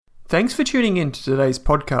Thanks for tuning in to today's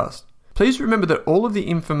podcast. Please remember that all of the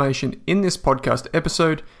information in this podcast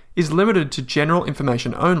episode is limited to general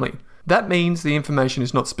information only. That means the information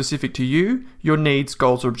is not specific to you, your needs,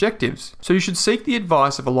 goals, or objectives, so you should seek the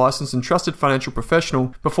advice of a licensed and trusted financial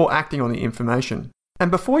professional before acting on the information. And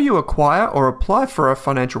before you acquire or apply for a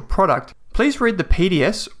financial product, please read the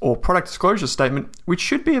PDS or product disclosure statement, which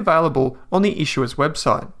should be available on the issuer's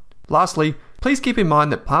website. Lastly, please keep in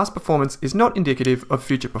mind that past performance is not indicative of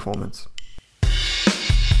future performance.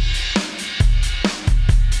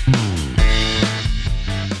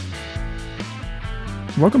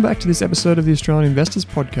 Welcome back to this episode of the Australian Investors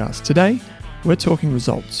Podcast. Today, we're talking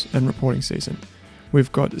results and reporting season.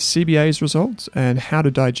 We've got CBA's results and how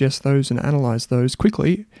to digest those and analyse those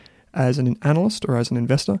quickly as an analyst or as an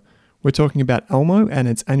investor. We're talking about ELMO and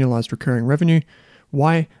its annualised recurring revenue,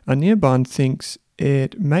 why Anirban thinks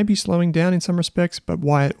it may be slowing down in some respects, but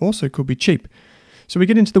why it also could be cheap. So we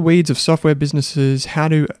get into the weeds of software businesses, how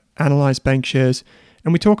to analyse bank shares,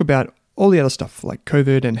 and we talk about all the other stuff like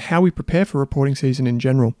COVID and how we prepare for reporting season in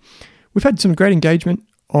general. We've had some great engagement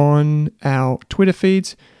on our Twitter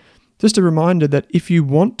feeds. Just a reminder that if you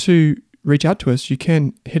want to reach out to us, you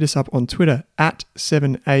can hit us up on Twitter at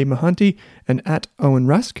 7amahanti and at Owen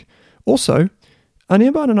Rusk. Also,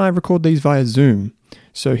 Anirban and I record these via Zoom.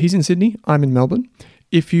 So he's in Sydney, I'm in Melbourne.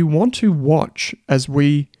 If you want to watch as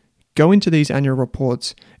we go into these annual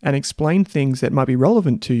reports and explain things that might be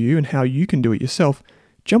relevant to you and how you can do it yourself,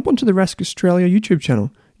 jump onto the Rask Australia YouTube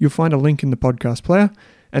channel. You'll find a link in the podcast player,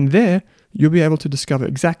 and there you'll be able to discover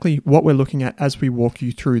exactly what we're looking at as we walk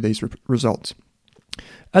you through these results.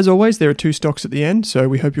 As always, there are 2 stocks at the end, so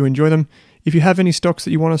we hope you enjoy them. If you have any stocks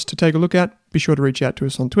that you want us to take a look at, be sure to reach out to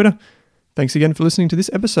us on Twitter. Thanks again for listening to this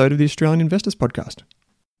episode of the Australian Investors Podcast.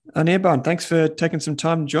 Anirban, thanks for taking some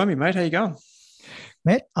time to join me, mate. How you going?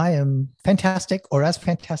 Mate, I am fantastic, or as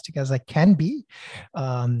fantastic as I can be,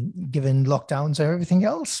 given lockdowns and everything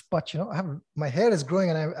else. But my hair is growing,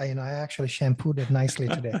 and I actually shampooed it nicely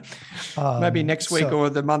today. Maybe next week or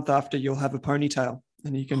the month after, you'll have a ponytail,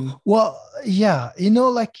 and you can. Well, yeah, have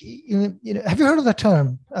you heard of the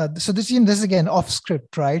term? So this is again off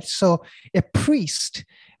script, right? So a priest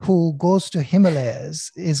who goes to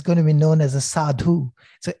Himalayas is going to be known as a sadhu.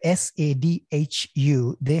 So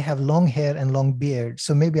sadhu. They have long hair and long beard.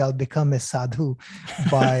 So maybe I'll become a sadhu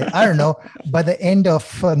by, I don't know, by the end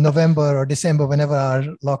of November or December, whenever our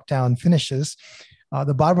lockdown finishes.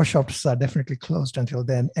 The barbershops are definitely closed until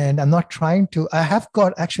then. And I'm not trying to, I have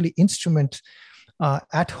got actually instrument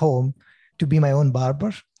at home to be my own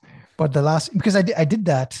barber. But because I did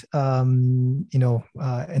that, in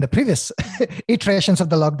the previous iterations of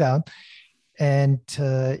the lockdown. And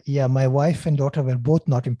my wife and daughter were both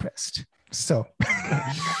not impressed. So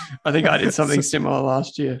I think I did something similar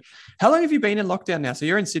last year. How long have you been in lockdown now? So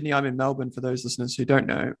you're in Sydney, I'm in Melbourne, for those listeners who don't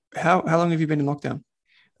know. How long have you been in lockdown?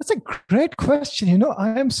 That's a great question.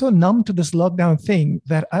 I am so numb to this lockdown thing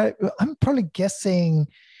that I'm probably guessing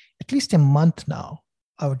at least a month now,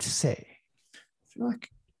 I would say.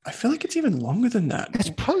 I feel like it's even longer than that. It's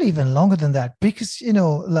probably even longer than that because,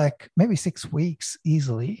 maybe 6 weeks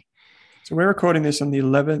easily. So we're recording this on the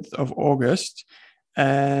 11th of August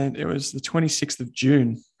and it was the 26th of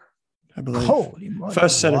June, I believe. Holy moly.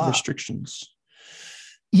 First set of restrictions.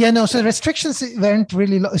 Yeah, no. So restrictions weren't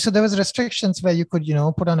really so there was restrictions where you could,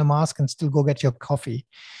 put on a mask and still go get your coffee.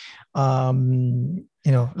 I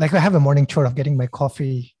have a morning chore of getting my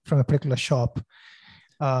coffee from a particular shop.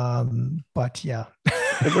 But yeah.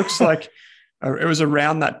 It looks like it was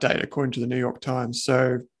around that date, according to the New York Times.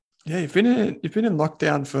 So, yeah, you've been in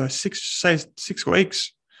lockdown for 6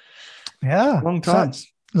 weeks. Yeah, long time.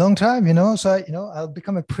 Long time, So I'll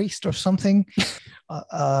become a priest or something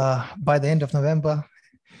by the end of November,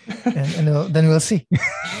 and then we'll see.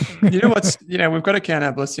 We've got to count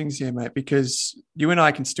our blessings here, mate, because you and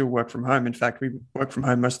I can still work from home. In fact, we work from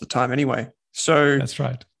home most of the time anyway. So that's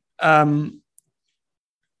right.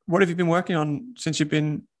 What have you been working on since I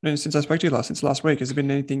spoke to you since last week? Has there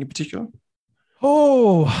been anything in particular?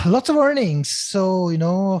 Oh, lots of earnings. So,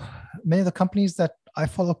 many of the companies that I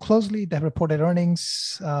follow closely, they have reported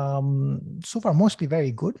earnings so far, mostly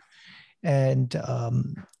very good. And,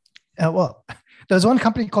 there's one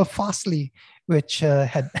company called FSLY, which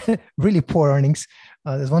had really poor earnings.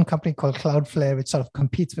 There's one company called Cloudflare, which sort of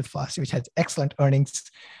competes with FSLY, which has excellent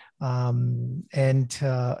earnings. Lots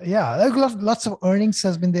of earnings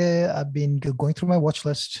has been there. I've been going through my watch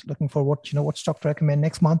list, looking for what stock to recommend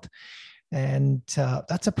next month. And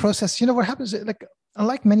that's a process. What happens,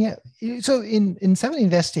 unlike many, so in 7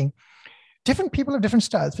 investing, different people have different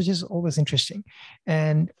styles, which is always interesting.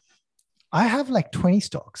 And I have like 20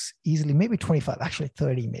 stocks easily, maybe 25, actually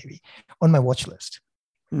 30 maybe on my watch list.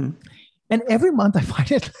 And every month I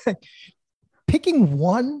find it like picking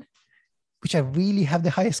one, which I really have the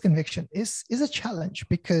highest conviction, is a challenge,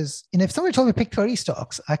 because if somebody told me pick 30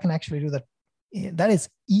 stocks, I can actually do that. That is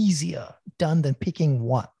easier done than picking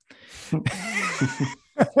one.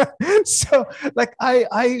 So like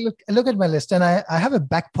I look at my list, and I have a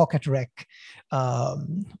back pocket rec, a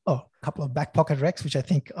couple of back pocket recs, which I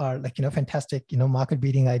think are like, fantastic, market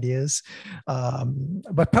beating ideas,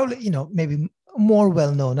 but probably, maybe more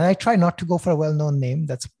well-known. And I try not to go for a well-known name.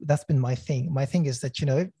 That's been my thing. My thing is that,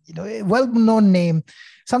 a well-known name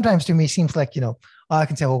sometimes to me seems like, I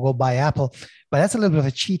can say, well, go buy Apple, but that's a little bit of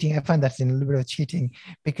a cheating. I find that's a little bit of cheating,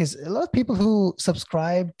 because a lot of people who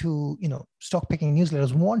subscribe to, stock picking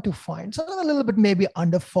newsletters want to find sort of a little bit maybe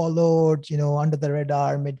underfollowed, under the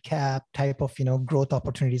radar, mid-cap type of, growth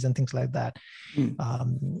opportunities and things like that.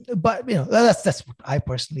 But, that's what I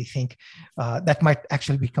personally think. That might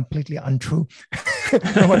actually be completely untrue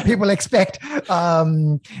from what people expect.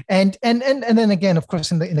 And then again, of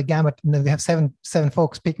course, in the gamut, we have seven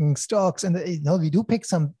folks picking stocks, and we do pick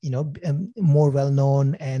some, more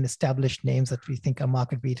well-known and established names that we think are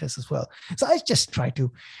market beaters as well. So I just try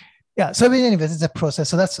to, So anyways, it's a process.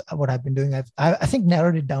 So that's what I've been doing. I think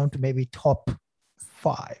narrowed it down to maybe top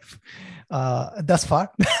 5 thus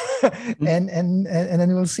far, and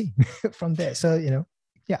then we'll see from there. So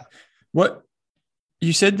What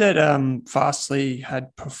you said that Fastly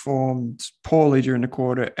had performed poorly during the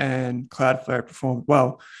quarter and Cloudflare performed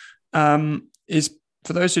well. Is,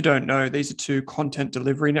 for those who don't know, these are 2 content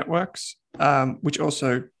delivery networks, which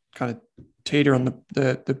also kind of teeter on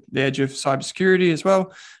the edge of cybersecurity as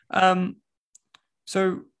well.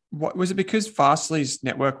 So what was it, because Fastly's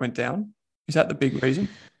network went down? Is that the big reason?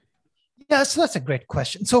 Yeah, so that's a great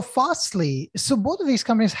question. So Fastly, both of these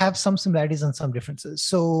companies have some similarities and some differences.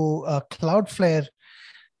 So Cloudflare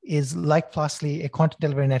is, like Fastly, a content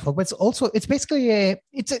delivery network, but it's basically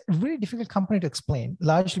it's a really difficult company to explain,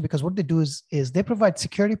 largely because what they do is they provide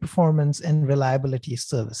security, performance, and reliability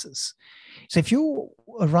services. So if you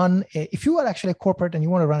are actually a corporate and you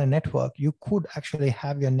want to run a network, you could actually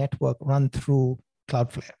have your network run through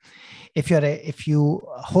Cloudflare. If you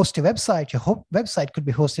host a website, your website could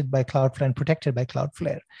be hosted by Cloudflare and protected by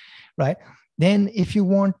Cloudflare, right? Then if you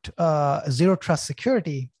want zero trust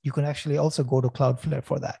security, you can actually also go to Cloudflare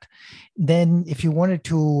for that. Then if you wanted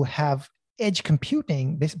to have edge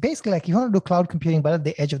computing, basically like you want to do cloud computing, but at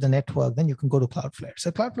the edge of the network, then you can go to Cloudflare.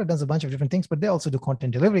 So Cloudflare does a bunch of different things, but they also do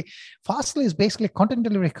content delivery. Fastly is basically a content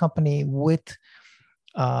delivery company with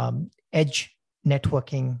edge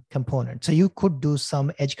networking component. So you could do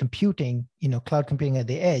some edge computing, cloud computing at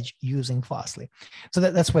the edge using Fastly. So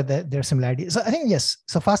that's where there are similarities. So I think, yes,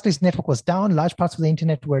 so Fastly's network was down. Large parts of the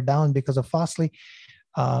internet were down because of Fastly.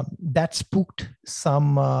 That spooked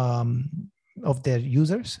some of their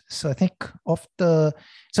users. So I think of the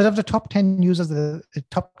top 10 users, the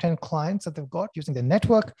top 10 clients that they've got using their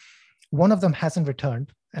network, one of them hasn't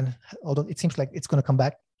returned. And although it seems like it's going to come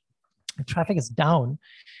back, traffic is down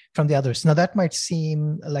from the others. Now that might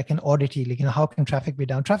seem like an oddity, like, how can traffic be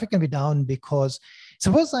down? Traffic can be down because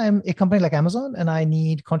suppose I'm a company like Amazon and I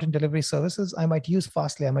need content delivery services. I might use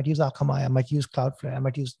Fastly, I might use Akamai, I might use Cloudflare, I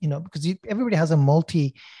might use, because everybody has a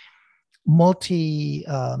multi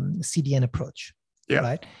CDN approach. Yeah.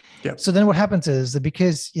 Right. Yeah. So then what happens is that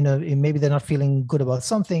because, maybe they're not feeling good about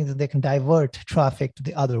something, that they can divert traffic to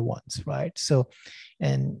the other ones. Right. So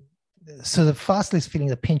the Fastly is feeling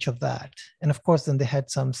the pinch of that. And of course, then they had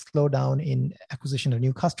some slowdown in acquisition of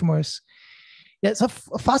new customers. Yeah, so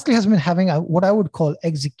Fastly has been having what I would call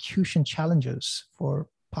execution challenges for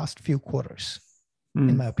past few quarters,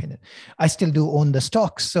 in my opinion. I still do own the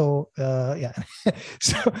stocks. So yeah,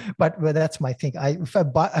 but that's my thing. If I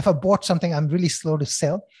bought something, I'm really slow to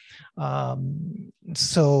sell.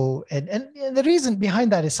 So the reason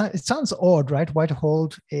behind that is, it sounds odd, right? Why to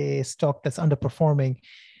hold a stock that's underperforming?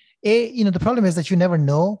 The problem is that you never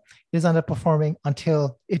know it is underperforming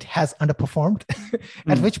until it has underperformed,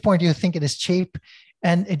 at which point you think it is cheap.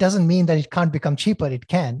 And it doesn't mean that it can't become cheaper. It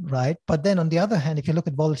can, right? But then on the other hand, if you look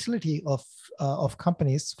at volatility of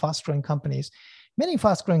companies, fast-growing companies, many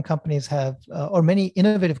fast-growing companies have, or many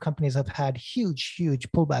innovative companies have had huge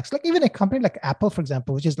pullbacks. Like even a company like Apple, for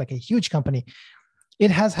example, which is like a huge company, it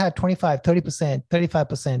has had 25, 30%,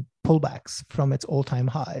 35% pullbacks from its all-time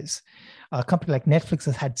highs. A company like Netflix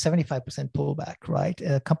has had 75% pullback, right?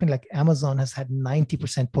 A company like Amazon has had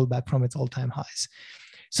 90% pullback from its all-time highs.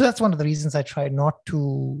 So that's one of the reasons I try not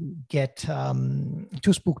to get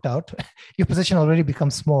too spooked out. Your position already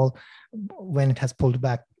becomes small when it has pulled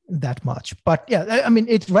back that much. But yeah, I mean,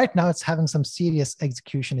 right now it's having some serious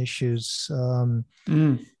execution issues,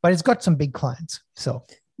 but it's got some big clients. So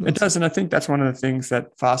it does. And I think that's one of the things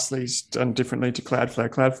that Fastly's done differently to Cloudflare.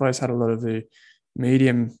 Cloudflare's had a lot of the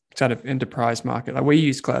medium kind of enterprise market. Like we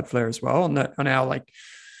use Cloudflare as well on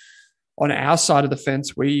our side of the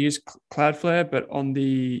fence, we use Cloudflare, but on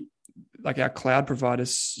the our cloud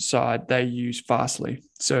providers side, they use Fastly.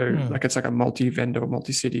 So it's like a multi-vendor,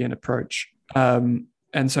 multi-CDN approach. And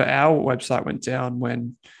so our website went down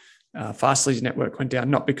when Fastly's network went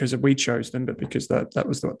down, not because we chose them, but because that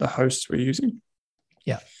was what the hosts were using.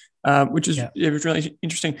 Yeah. Which is it was really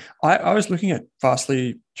interesting. I was looking at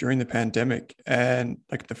Fastly during the pandemic and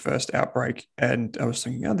like the first outbreak, and I was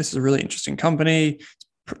thinking, this is a really interesting company.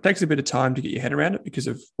 It takes a bit of time to get your head around it because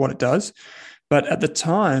of what it does. But at the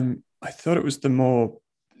time, I thought it was the more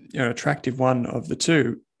attractive one of the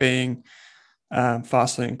two, being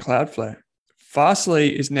Fastly and Cloudflare.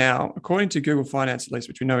 Fastly is now, according to Google Finance at least,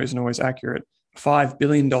 which we know isn't always accurate, a $5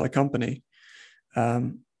 billion company.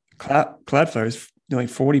 Cloudflare is nearly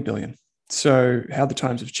 $40 billion. So how the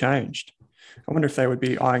times have changed. I wonder if they would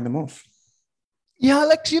be eyeing them off. Yeah,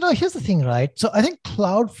 here's the thing, right? So I think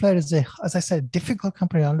Cloudflare is as I said, difficult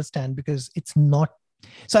company to understand because it's not.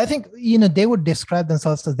 So I think, they would describe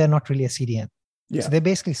themselves as they're not really a CDN. Yeah. So they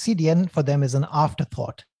basically, CDN for them is an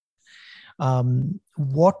afterthought.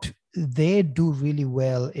 What they do really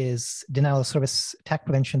well is denial of service attack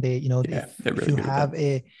prevention. If you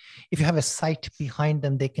have a site behind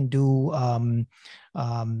them, they can do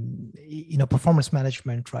performance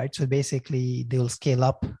management, right? So basically they'll scale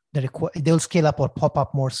up or pop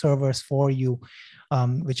up more servers for you,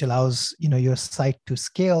 which allows your site to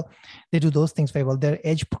scale. They do those things very well. Their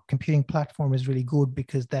edge computing platform is really good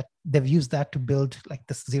because they've used that to build like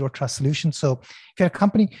this zero trust solution. So if you're a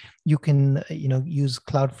company, you can use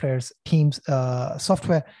Cloudflare's Teams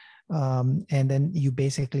software, and then you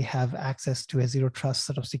basically have access to a zero trust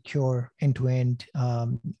sort of secure end-to-end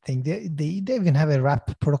thing. They even have a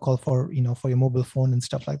wrap protocol for your mobile phone and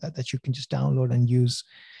stuff like that you can just download and use.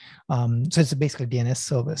 So it's basically a DNS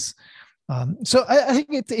service. So I think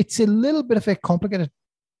it's a little bit of a complicated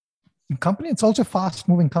company. It's also a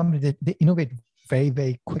fast-moving company. They innovate very,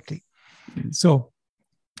 very quickly. So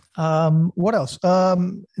what else?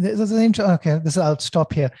 There's an intro. Okay, I'll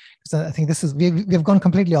stop here because I think we've gone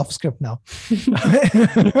completely off script now.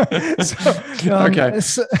 Okay.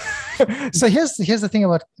 So here's the thing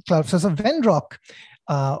about cloud. So Vendrock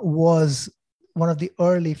was one of the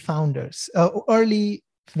early founders, early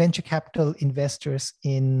venture capital investors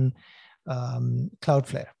in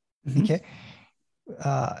Cloudflare. Mm-hmm. Okay.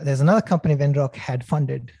 There's another company Vendrock had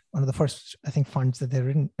funded, one of the first, I think, funds that they've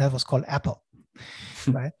written, that was called Apple,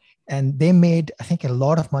 right? And they made, I think, a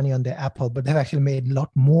lot of money on their Apple, but they've actually made a lot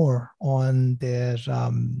more on their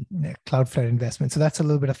Cloudflare investment. So that's a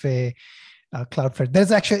little bit of a Cloudflare.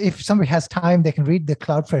 There's actually, if somebody has time, they can read the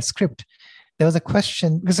Cloudflare script. There was a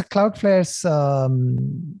question, because of Cloudflare's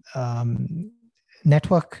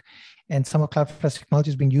network and some of Cloudflare's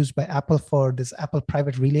technology is being used by Apple for this Apple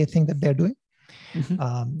private relay thing that they're doing.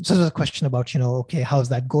 Mm-hmm. So there's a question about, okay, how's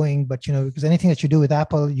that going? But, because anything that you do with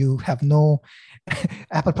Apple, you have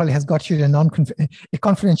Apple probably has got you a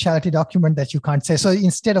confidentiality document that you can't say. So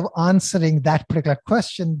instead of answering that particular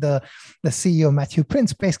question, the CEO, Matthew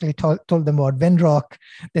Prince, basically told them about Vendrock,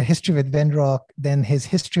 the history with Vendrock, then his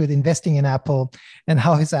history with investing in Apple, and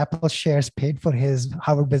how his Apple shares paid for his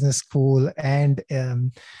Harvard Business School and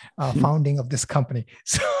founding of this company.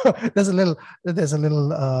 So there's a little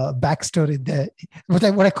backstory there, what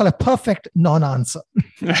I call a perfect non-answer.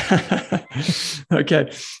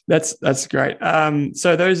 Okay, that's great.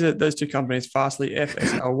 So those two companies, Fastly,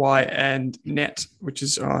 FSLY, and Net, which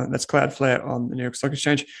is that's Cloudflare on the New York Stock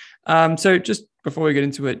Exchange. So just before we get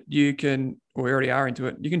into it, we already are into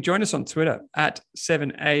it. You can join us on Twitter at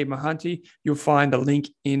 7A Mahanti. You'll find the link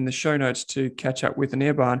in the show notes to catch up with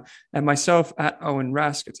Anirban, and myself at Owen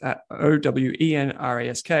Rask. It's at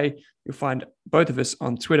OwenRask. You'll find both of us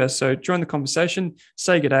on Twitter. So join the conversation,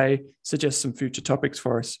 say good day, suggest some future topics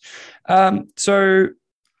for us. So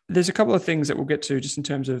there's a couple of things that we'll get to just in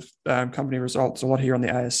terms of company results, a lot here on the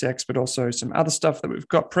ASX, but also some other stuff that we've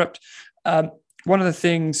got prepped. One of the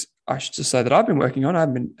things I should just say that I've been working on,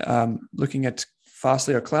 I've been looking at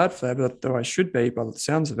Fastly or Cloudflare, but though I should be by the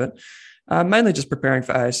sounds of it, mainly just preparing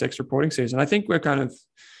for ASX reporting season. I think we're kind of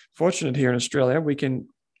fortunate here in Australia. We can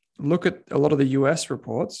look at a lot of the US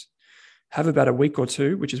reports, have about a week or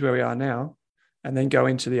two, which is where we are now, and then go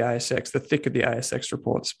into the ASX, the thick of the ASX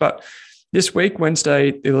reports. But this week,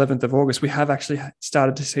 Wednesday, the 11th of August, we have actually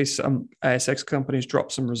started to see some ASX companies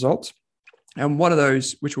drop some results. And one of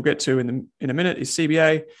those, which we'll get to in a minute, is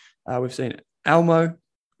CBA. We've seen ELMO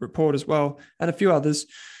report as well, and a few others.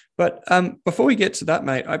 But before we get to that,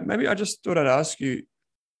 mate, I just thought I'd ask you,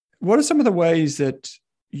 what are some of the ways that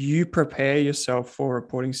you prepare yourself for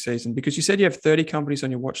reporting season? Because you said you have 30 companies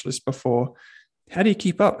on your watch list before. How do you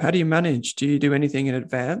keep up? How do you manage? Do you do anything in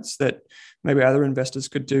advance that maybe other investors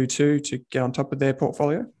could do too to get on top of their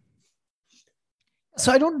portfolio?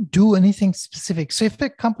 So I don't do anything specific. So if a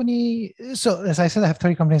company, so as I said, I have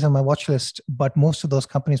 30 companies on my watch list, but most of those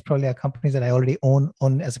companies probably are companies that I already own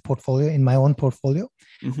as a portfolio in my own portfolio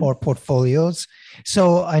or portfolios.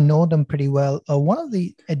 So I know them pretty well. One of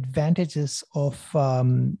the advantages of,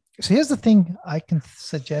 so here's the thing I can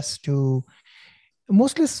suggest to,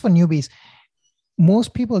 mostly this is for newbies.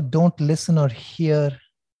 Most people don't listen or hear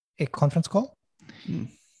a conference call.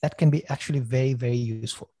 That can be actually very, very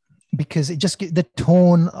useful, because it just the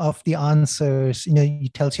tone of the answers,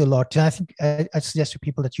 it tells you a lot. And I think I suggest to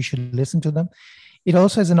people that you should listen to them. It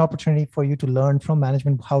also is an opportunity for you to learn from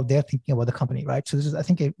management how they're thinking about the company, right? So this is, I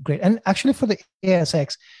think, a great. And actually for the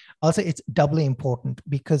ASX, I'll say it's doubly important,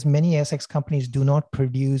 because many ASX companies do not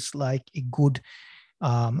produce like a good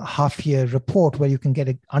half-year report where you can get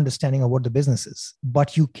an understanding of what the business is,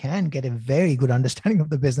 but you can get a very good understanding of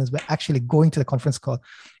the business by actually going to the conference call,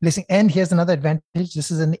 listening. And here's another advantage. This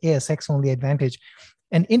is an ASX only advantage.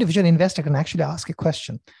 An individual investor can actually ask a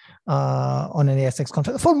question on an ASX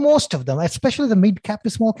conference. For most of them, especially the mid cap to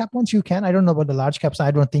small cap ones, you can. I don't know about the large caps.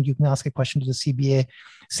 I don't think you can ask a question to the CBA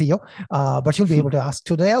CEO, but you'll be able to ask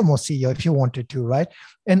to the ELMO CEO if you wanted to, right?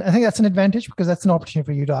 And I think that's an advantage, because that's an opportunity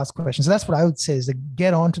for you to ask questions. So that's what I would say, is to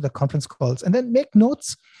get on to the conference calls and then make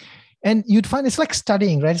notes. And you'd find it's like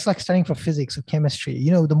studying, right? It's like studying for physics or chemistry.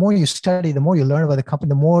 The more you study, the more you learn about the company,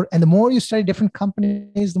 the more you study different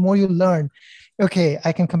companies, the more you learn. Okay,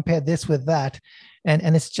 I can compare this with that.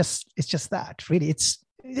 And it's just that, really.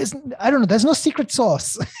 I don't know, there's no secret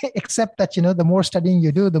sauce except that, the more studying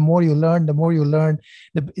you do, the more you learn,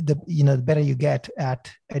 the better you get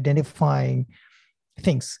at identifying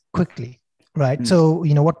things quickly, right? So,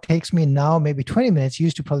 what takes me now maybe 20 minutes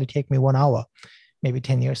used to probably take me 1 hour, maybe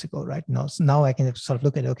 10 years ago, right? So now I can sort of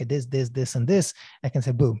look at, okay, this, and this. I can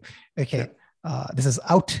say, boom, okay, this is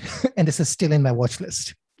out and this is still in my watch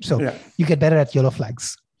list. So you get better at yellow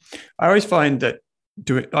flags. I always find that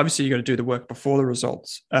obviously you got to do the work before the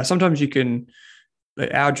results. Sometimes you can,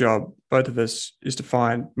 our job, both of us, is to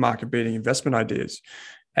find market-beating investment ideas.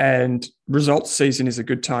 And results season is a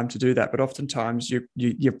good time to do that. But oftentimes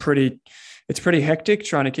it's pretty hectic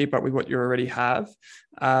trying to keep up with what you already have.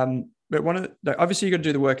 But obviously you got to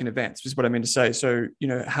do the work in advance, is what I mean to say. So,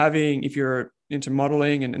 if you're into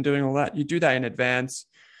modeling and doing all that, you do that in advance.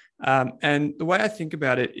 And the way I think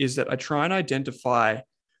about it is that I try and identify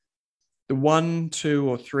the 1, 2,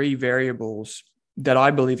 or 3 variables that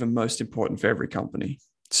I believe are most important for every company.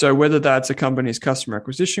 So whether that's a company's customer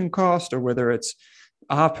acquisition cost, or whether it's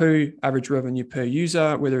ARPU, average revenue per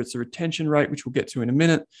user, whether it's the retention rate, which we'll get to in a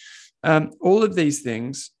minute, all of these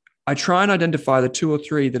things, I try and identify the 2 or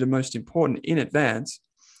 3 that are most important in advance.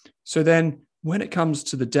 So then when it comes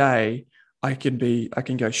to the day, I can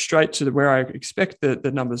go straight to where I expect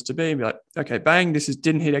the numbers to be and be like, okay, bang,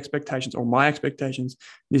 didn't hit expectations or my expectations.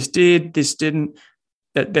 This did, this didn't.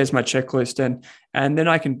 There's my checklist. And then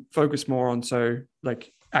I can focus more on,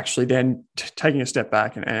 actually then taking a step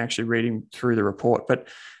back and actually reading through the report. But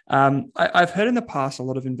I've heard in the past a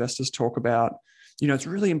lot of investors talk about, it's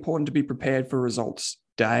really important to be prepared for results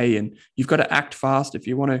day, and you've got to act fast if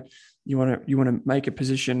you want to make a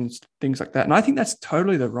position, things like that. And I think that's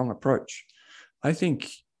totally the wrong approach. I don't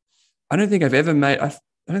think I've ever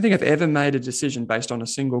made a decision based on a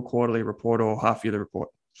single quarterly report or half-yearly report.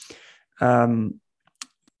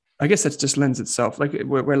 I guess that just lends itself. Like,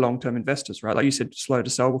 we're long-term investors, right? Like you said, slow to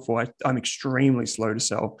sell before. I'm extremely slow to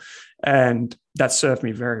sell, and that served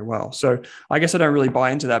me very well. So I guess I don't really buy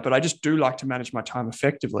into that, but I just do like to manage my time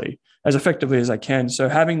effectively as I can. So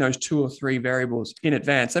having those 2 or 3 variables in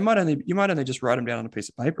advance, you might only just write them down on a piece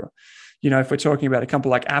of paper. If we're talking about a company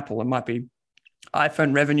like Apple, it might be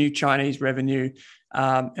iPhone revenue, Chinese revenue,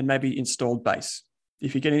 and maybe installed base.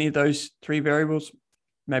 If you get any of those 3 variables,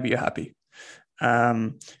 maybe you're happy.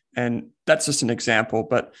 And that's just an example,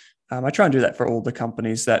 but I try and do that for all the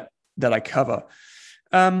companies that I cover.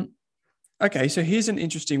 Okay, so here's an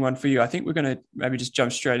interesting one for you. I think we're going to maybe just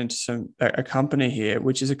jump straight into a company here,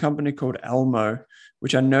 which is a company called ELMO,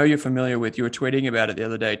 which I know you're familiar with. You were tweeting about it the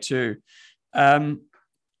other day too.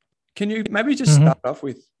 Can you maybe just start off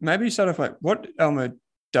like what ELMO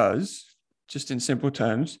does, just in simple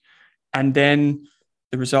terms, and then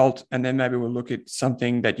the result, and then maybe we'll look at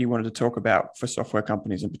something that you wanted to talk about for software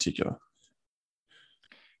companies in particular.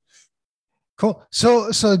 Cool.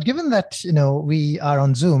 So given that we are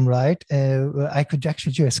on Zoom, right? I could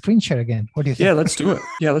actually do a screen share again. What do you think? Yeah, let's do it.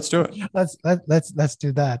 Let's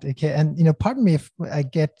do that. Okay. And pardon me if I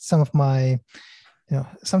get some of my,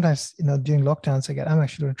 sometimes during lockdowns I'm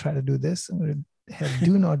actually going to try to do this. I'm going to have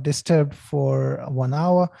do not disturb for 1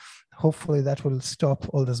 hour. Hopefully that will stop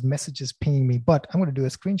all those messages pinging me, but I'm going to do a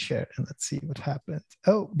screen share and let's see what happens.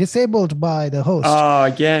 Oh, disabled by the host. Oh,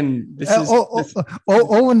 again,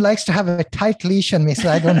 Owen likes to have a tight leash on me so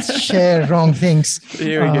I don't share wrong things.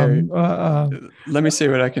 Here we go. Let me see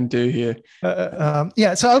what I can do here.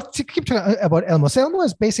 So I'll keep talking about ELMO. So ELMO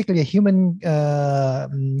is basically a human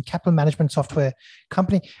capital management software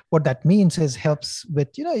company. What that means is helps with,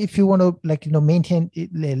 if you want to maintain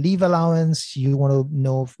leave allowance, you want to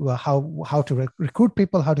know how to recruit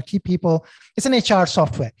people, how to keep people. It's an HR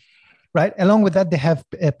software, right? Along with that, they have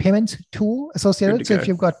a payment tool associated. So if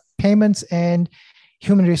you've got payments and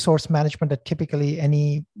human resource management that typically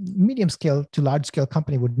any medium scale to large scale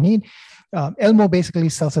company would need, ELMO basically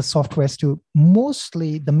sells its softwares to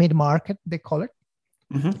mostly the mid market, they call it.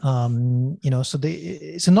 Mm-hmm.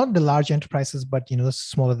 So not the large enterprises, but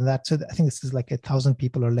smaller than that. So I think this is like 1,000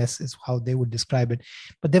 people or less is how they would describe it.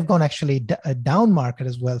 But they've gone actually down market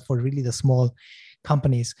as well for really the small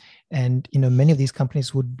companies. And many of these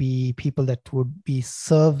companies would be people that would be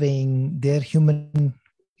serving their human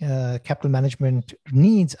capital management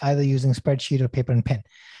needs either using spreadsheet or paper and pen.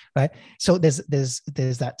 Right. So there's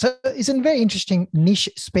that. So it's a very interesting niche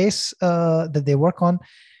space that they work on.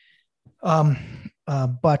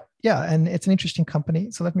 But yeah, and it's an interesting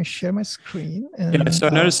company. So let me share my screen. And, so I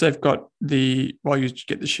noticed they've got while you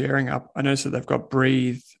get the sharing up, I noticed that they've got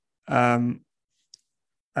Breathe,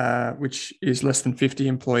 which is less than 50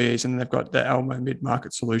 employees. And they've got the ELMO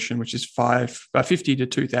mid-market solution, which is 50 to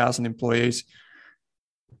 2,000 employees.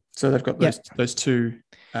 So they've got those two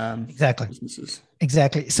exactly businesses.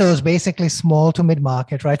 Exactly. So it's basically small to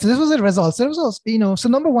mid-market, right? So this was the results. There was also, so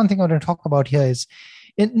number one thing I want to talk about here is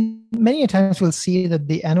many times we'll see that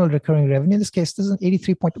the annual recurring revenue, in this case, this is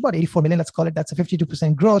about 84 million, let's call it. That's a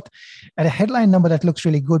 52% growth at a headline number that looks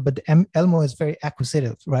really good, but the ELMO is very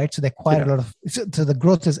acquisitive, right? So they acquired a lot of, so the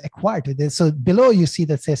growth is acquired with this. So below you see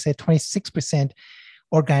that say 26%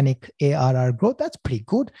 organic ARR growth. That's pretty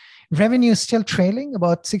good. Revenue is still trailing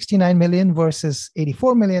about 69 million versus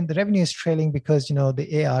 84 million. The revenue is trailing because,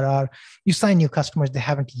 the ARR, you sign new customers, they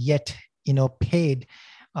haven't yet, paid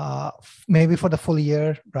maybe for the full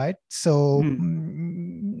year, right? So,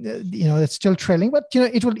 it's still trailing, but,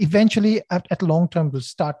 it will eventually at long term will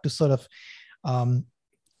start to sort of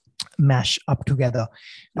mash up together.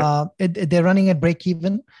 They're running at break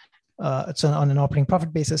even. It's on an operating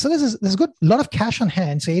profit basis. So there's good, a lot of cash on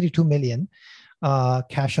hand. So 82 million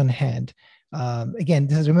cash on hand. Again,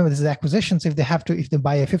 remember, this is acquisitions. If they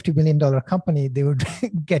buy a $50 million company, they would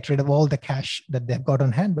get rid of all the cash that they've got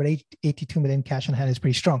on hand, but 82 million cash on hand is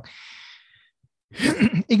pretty strong.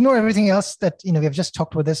 Ignore everything else that, we have just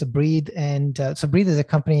talked about this, Breathe. And so Breathe is a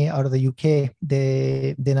company out of the UK.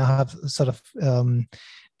 They now have sort of,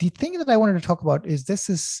 the thing that I wanted to talk about is this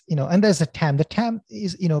is, and there's a TAM. The TAM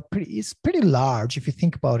is, pretty large if you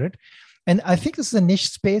think about it. And I think this is a niche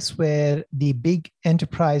space where the big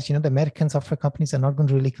enterprise, the American software companies are not going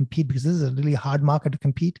to really compete because this is a really hard market to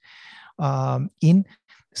compete in.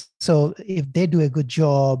 So if they do a good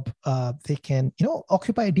job, they can,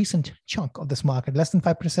 occupy a decent chunk of this market, less than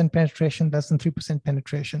 5% penetration, less than 3%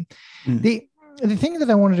 penetration. The thing that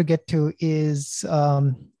I wanted to get to is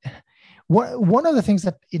one of the things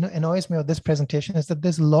that annoys me of this presentation is that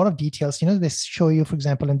there's a lot of details. They show you, for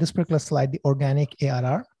example, in this particular slide, the organic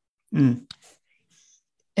ARR.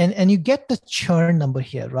 And you get the churn number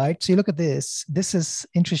here, right? So you look at this. This is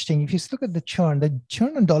interesting. If you look at the churn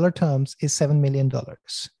on dollar terms is $7 million,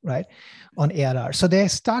 right, on ARR. So they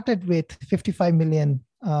started with 55 million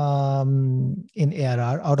in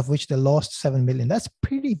ARR, out of which they lost 7 million. That's a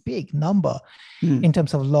pretty big number in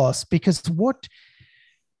terms of loss, because what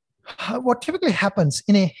typically happens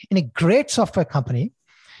in a great software company,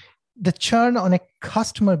 the churn on a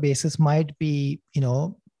customer basis might be,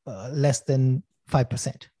 less than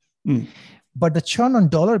 5%. But the churn on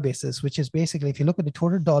dollar basis, which is basically, if you look at the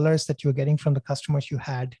total dollars that you're getting from the customers you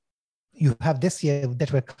have this year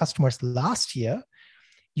that were customers last year,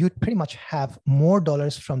 you'd pretty much have more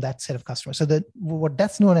dollars from that set of customers. So what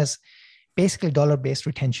that's known as basically dollar-based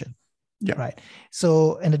retention. Yeah. Right.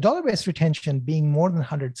 So, and the dollar-based retention being more than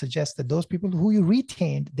 100 suggests that those people who you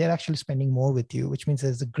retained, they're actually spending more with you, which means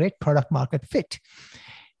there's a great product market fit.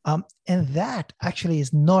 And that actually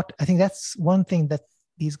is not, I think that's one thing that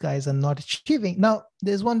these guys are not achieving. Now,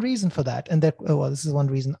 there's one reason for that, and this is one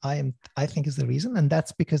reason I think is the reason, and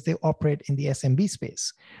that's because they operate in the SMB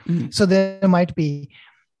space. So there might be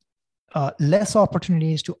less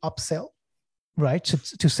opportunities to upsell, right?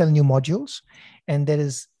 To sell new modules, and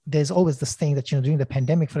there's always this thing that, during the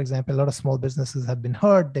pandemic, for example, a lot of small businesses have been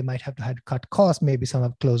hurt. They might have to cut costs. Maybe some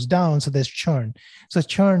have closed down. So there's churn. So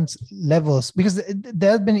churn's levels, because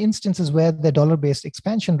there have been instances where the dollar-based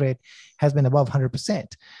expansion rate has been above 100%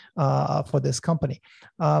 for this company.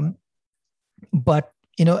 But,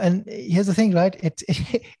 and here's the thing, right?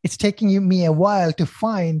 It's taking me a while to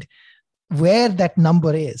find where that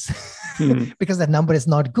number is because that number is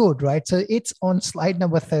not good, right? So it's on slide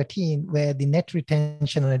number 13, where the net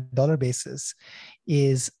retention on a dollar basis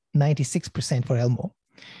is 96% for ELMO,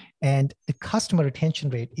 and the customer retention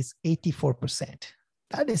rate is 84%.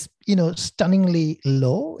 That is, stunningly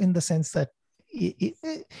low, in the sense that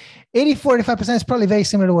 84-85% is probably very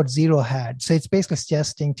similar to what Xero had. So it's basically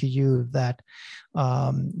suggesting to you that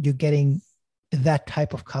you're getting that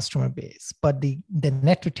type of customer base, but the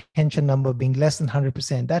net retention number being less than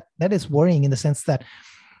 100%, that is worrying, in the sense that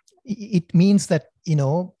it means that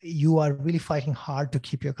you are really fighting hard to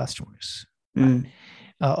keep your customers,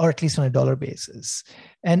 or at least on a dollar basis.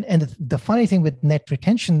 And the funny thing with net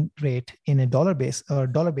retention rate in a dollar-based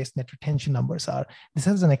net retention numbers are, this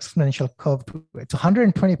has an exponential curve to it. So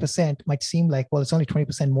 120% might seem like, well, it's only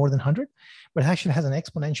 20% more than 100, but it actually has an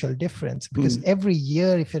exponential difference, because every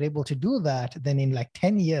year, if you're able to do that, then in like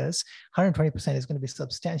 10 years, 120% is going to be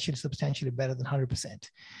substantially better than 100%,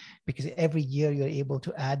 because every year you're able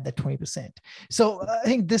to add that 20%. So I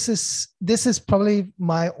think this is probably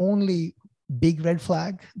my only big red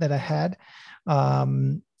flag that I had.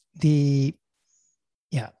 And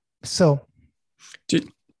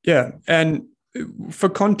for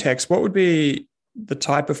context, what would be the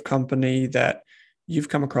type of company that you've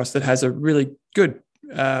come across that has a really good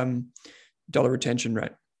dollar retention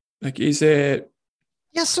rate? Like, is there?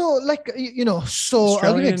 Yeah, so so Australian,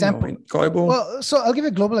 I'll give you an example. Global? Well, so I'll give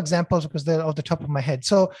you global examples because they're off the top of my head.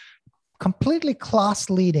 So completely class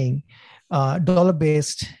leading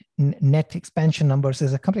dollar-based net expansion numbers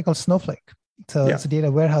is a company called Snowflake. So it's a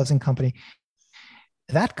data warehousing company.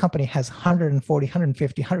 That company has 140,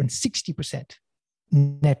 150, 160%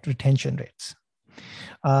 net retention rates.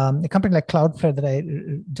 A company like Cloudflare that I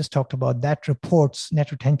just talked about, that reports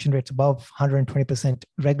net retention rates above 120%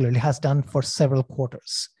 regularly, has done for several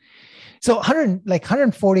quarters. So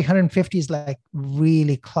 140, 150 is like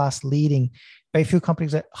really class leading. Very few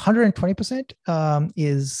companies at 120%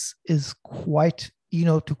 is quite,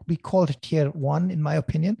 to be called a tier one, in my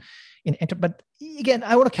opinion. But again,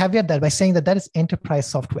 I want to caveat that by saying that is enterprise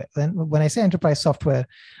software. And when I say enterprise software,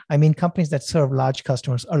 I mean companies that serve large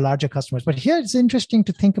customers or larger customers. But here it's interesting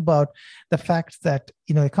to think about the fact that,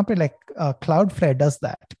 a company like Cloudflare does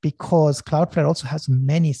that, because Cloudflare also has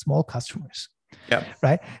many small customers. Yeah.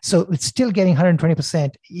 Right. So it's still getting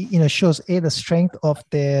 120%, shows the strength of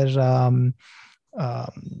their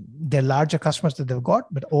larger customers that they've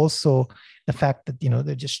got, but also the fact that,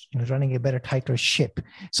 they're just running a better, tighter ship.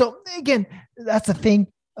 So again, that's the thing.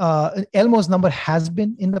 ELMO's number has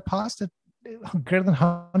been in the past at greater than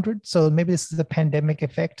 100. So maybe this is a pandemic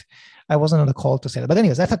effect. I wasn't on the call to say that. But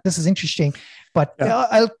anyways, I thought this is interesting. But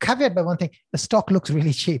I'll caveat by one thing. The stock looks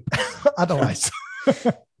really cheap otherwise.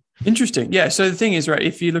 Interesting. Yeah. So the thing is, right,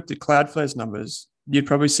 if you looked at Cloudflare's numbers, you'd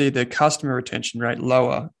probably see the customer retention rate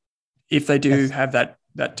lower if they do have that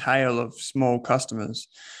tail of small customers,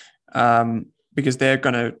 because they're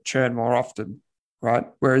going to churn more often, right?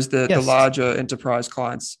 Whereas the larger enterprise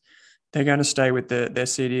clients, they're going to stay with their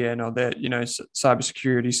CDN or their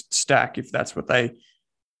cybersecurity stack if that's what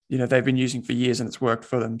they've been using for years and it's worked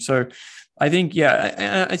for them. So I think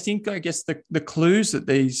I guess the clues that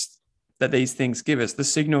these things give us, the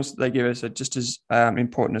signals that they give us, are just as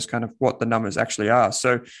important as kind of what the numbers actually are.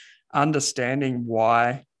 So understanding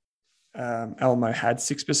why ELMO had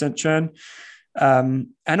 6% churn,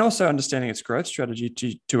 and also understanding its growth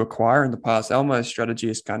strategy to acquire in the past. ELMO's strategy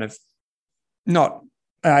is kind of not,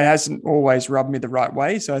 it hasn't always rubbed me the right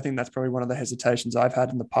way. So I think that's probably one of the hesitations I've had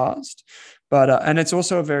in the past. But and it's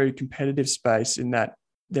also a very competitive space in that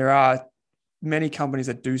there are many companies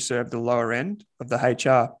that do serve the lower end of the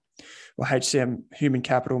HR or HCM, human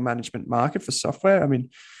capital management market for software. I mean,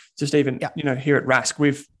 just even here at Rask,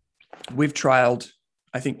 we've trialed,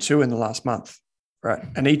 I think, 2 in the last month, right?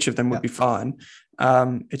 And each of them would be fine.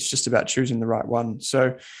 It's just about choosing the right one.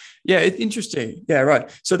 So yeah, it's interesting. Yeah, right.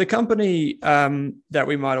 So the company that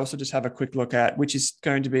we might also just have a quick look at, which is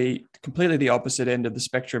going to be completely the opposite end of the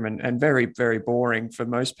spectrum and very, very boring for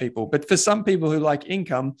most people. But for some people who like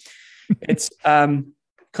income, it's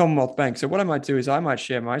Commonwealth Bank. So what I might do is I might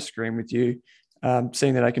share my screen with you,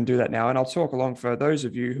 seeing that I can do that now, and I'll talk along for those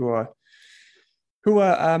of you who are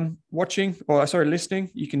watching or listening.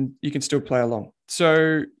 You can still play along.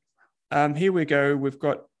 So here we go. We've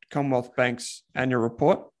got Commonwealth Bank's annual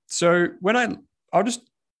report. So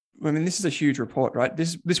this is a huge report, right?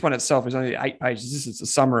 This one itself is only 8 pages. This is a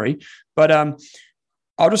summary, but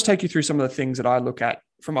I'll just take you through some of the things that I look at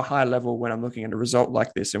from a high level when I'm looking at a result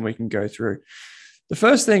like this, and we can go through. The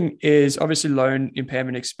first thing is obviously loan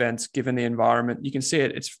impairment expense, given the environment. You can see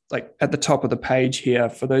it. It's like at the top of the page here.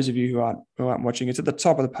 For those of you who aren't watching, it's at the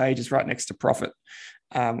top of the page. It's right next to profit.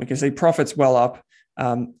 We can see profits well up.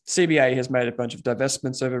 CBA has made a bunch of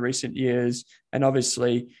divestments over recent years, and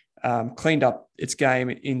obviously cleaned up its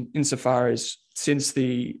game insofar as since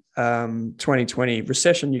the 2020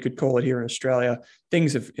 recession, you could call it, here in Australia,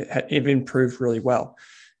 things have improved really well.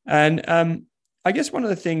 And I guess one of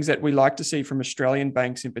the things that we like to see from Australian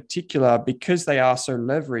banks in particular, because they are so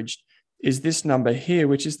leveraged, is this number here,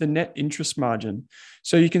 which is the net interest margin.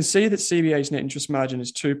 So you can see that CBA's net interest margin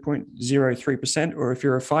is 2.03%, or if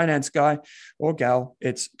you're a finance guy or gal,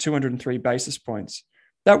 it's 203 basis points.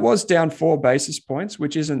 That was down 4 basis points,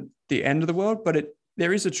 which isn't the end of the world, but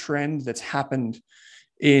there is a trend that's happened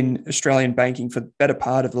in Australian banking for the better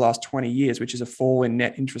part of the last 20 years, which is a fall in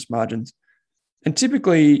net interest margins. And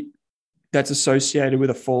typically that's associated with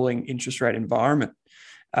a falling interest rate environment.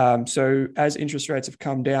 So as interest rates have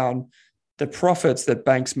come down, the profits that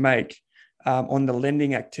banks make on the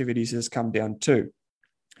lending activities has come down too.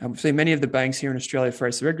 We've seen many of the banks here in Australia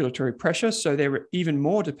face regulatory pressure, so they're even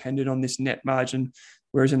more dependent on this net margin,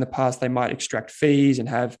 whereas in the past they might extract fees and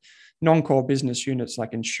have non-core business units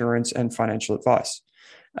like insurance and financial advice.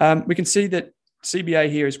 We can see that CBA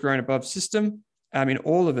here has grown above system in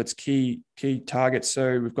all of its key targets.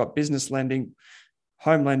 So we've got business lending,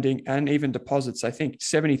 home lending, and even deposits. I think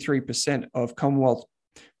 73% of Commonwealth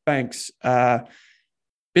Bank's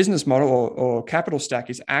business model or capital stack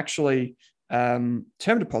is actually term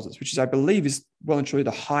deposits, which I believe is well and truly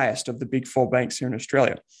the highest of the big 4 banks here in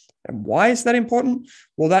Australia. And why is that important?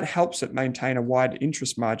 Well, that helps it maintain a wide net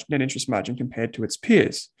interest margin compared to its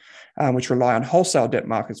peers, which rely on wholesale debt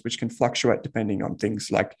markets, which can fluctuate depending on things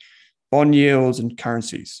like bond yields and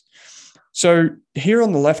currencies. So here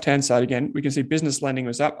on the left-hand side, again, we can see business lending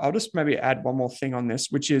was up. I'll just maybe add one more thing on this,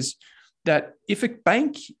 which is that if a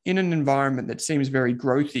bank in an environment that seems very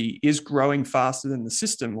growthy is growing faster than the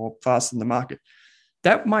system or faster than the market,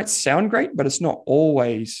 that might sound great, but it's not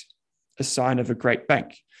always a sign of a great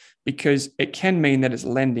bank, because it can mean that it's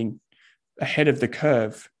lending ahead of the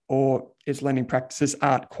curve or its lending practices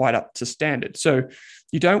aren't quite up to standard. So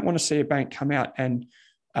you don't want to see a bank come out and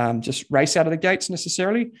just race out of the gates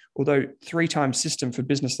necessarily, although 3 times system for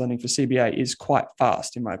business lending for CBA is quite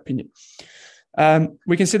fast, in my opinion.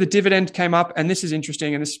 We can see the dividend came up, and this is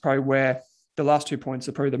interesting, and this is probably where the last 2 points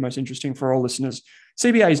are probably the most interesting for all listeners.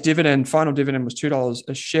 CBA's final dividend was $2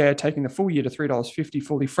 a share, taking the full year to $3.50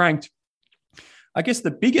 fully franked. I guess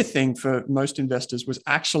the bigger thing for most investors was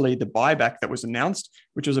actually the buyback that was announced,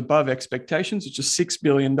 which was above expectations. It's just $6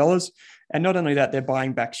 billion. And not only that, they're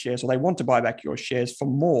buying back shares, or they want to buy back your shares for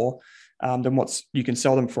more than what you can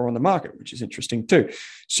sell them for on the market, which is interesting too.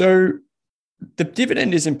 So the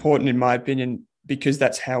dividend is important, in my opinion, because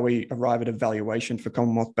that's how we arrive at a valuation for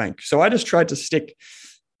Commonwealth Bank. So I just tried to stick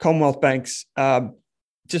Commonwealth Bank's,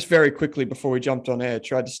 just very quickly before we jumped on air,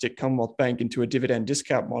 tried to stick Commonwealth Bank into a dividend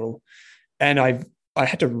discount model. And I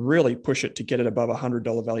had to really push it to get it above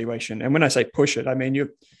 $100 valuation. And when I say push it, I mean you're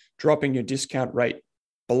dropping your discount rate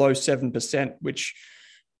below 7%, which,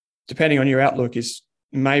 depending on your outlook, is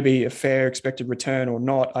maybe a fair expected return or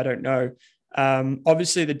not. I don't know.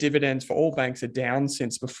 Obviously, the dividends for all banks are down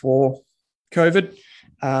since before COVID.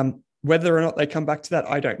 Whether or not they come back to that,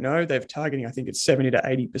 I don't know. They're targeting, I think it's 70 to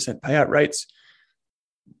 80% payout rates.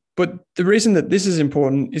 But the reason that this is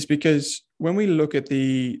important is because when we look at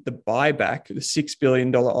the buyback, the $6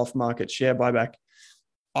 billion off-market share buyback,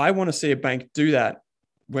 I want to see a bank do that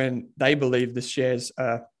when they believe the shares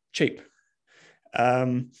are cheap.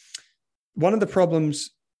 One of the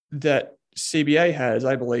problems that CBA has,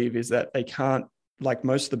 I believe, is that they can't, like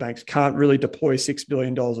most of the banks, can't really deploy $6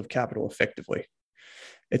 billion of capital effectively.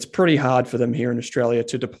 It's pretty hard for them here in Australia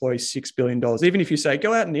to deploy $6 billion. Even if you say,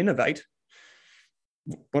 go out and innovate,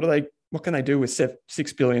 what can they do with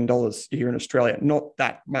 $6 billion here in Australia? Not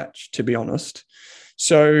that much, to be honest.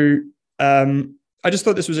 So I just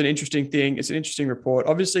thought this was an interesting thing. It's an interesting report.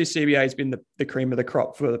 Obviously, CBA has been the cream of the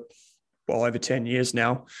crop for over 10 years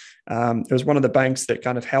now. It was one of the banks that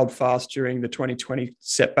kind of held fast during the 2020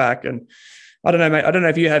 setback. And I don't know, mate, I don't know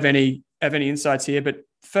if you have any insights here, but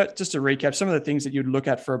just to recap, some of the things that you'd look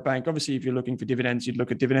at for a bank, obviously, if you're looking for dividends, you'd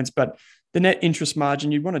look at dividends, but the net interest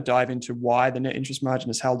margin, you'd want to dive into why the net interest margin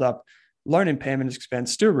is held up. Loan impairment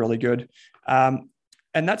expense, still really good.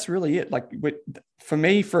 And that's really it. Like for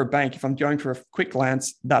me, for a bank, if I'm going for a quick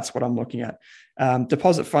glance, that's what I'm looking at.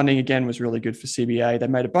 Deposit funding, again, was really good for CBA. They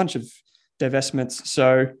made a bunch of divestments.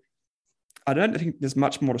 So I don't think there's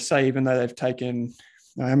much more to say, even though they've taken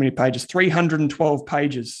how many pages? 312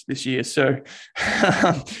 pages this year. So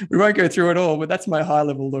we won't go through it all, but that's my high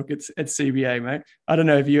level look at CBA, mate. I don't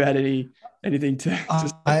know if you had anything to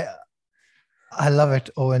I love it,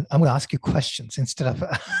 Owen. I'm going to ask you questions instead of.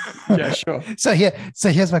 Yeah, sure. So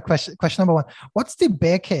here's my question. Question number one: what's the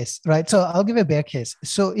bear case, right? So I'll give a bear case.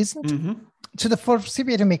 So for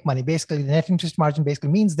CBA to make money, basically the net interest margin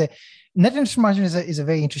basically means the net interest margin is a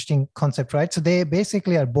very interesting concept, right? So they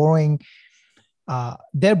basically are borrowing.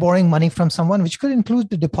 They're borrowing money from someone, which could include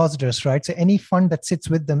the depositors, right? So any fund that sits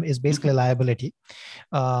with them is basically a liability,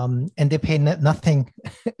 and they pay nothing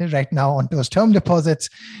right now on those term deposits.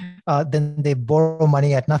 Then they borrow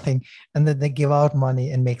money at nothing, and then they give out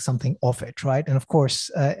money and make something of it, right? And of course,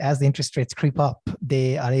 as the interest rates creep up,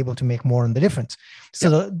 they are able to make more on the difference.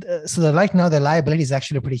 So, right now, their liability is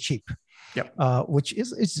actually pretty cheap, which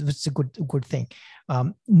is a good thing.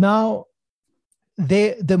 Now,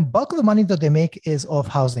 the bulk of the money that they make is of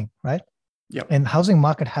housing, right? Yep. And housing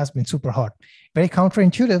market has been super hot. Very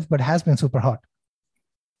counterintuitive, but has been super hot.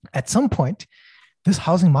 At some point, this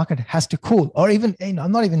housing market has to cool, or even,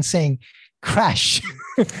 I'm not even saying crash,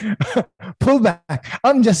 pull back.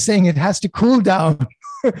 I'm just saying it has to cool down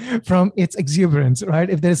from its exuberance, right?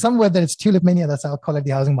 If there's somewhere that it's tulip mania, that's how I'll call it,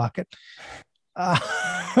 the housing market.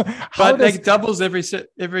 But it doubles every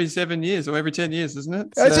 7 years or every 10 years, isn't it?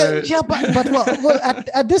 So... Yeah, but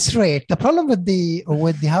at this rate, the problem with the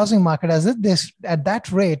housing market is that at that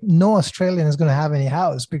rate, no Australian is going to have any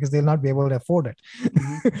house because they'll not be able to afford it.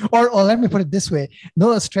 Mm-hmm. or let me put it this way: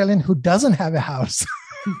 no Australian who doesn't have a house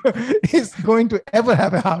is going to ever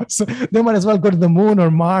have a house. They might as well go to the moon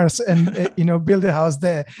or Mars and build a house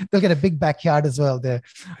there. They'll get a big backyard as well there.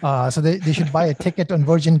 So they should buy a ticket on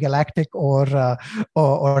Virgin Galactic or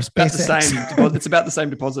SpaceX. It's about the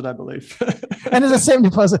same deposit, I believe. And it's the same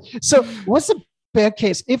deposit. So what's the bear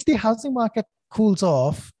case? If the housing market cools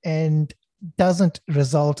off and doesn't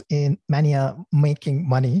result in mania making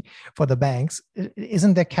money for the banks,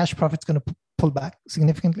 isn't their cash profits going to pull back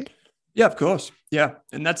significantly? Yeah, of course. Yeah.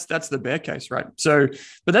 And that's the bear case, right? So,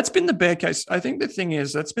 but that's been the bear case. I think the thing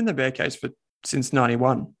is that's been the bear case since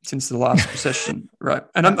 91, since the last recession, right?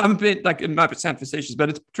 And I'm a bit like, it might sound facetious, but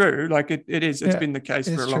it's true. Like it is, it's been the case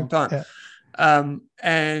for a long time. Yeah.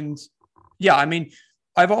 And yeah, I mean,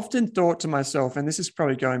 I've often thought to myself, and this is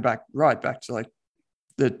probably going back to like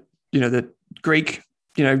the Greek,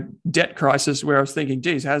 debt crisis, where I was thinking,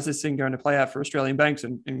 geez, how's this thing going to play out for Australian banks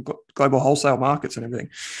and in global wholesale markets and everything?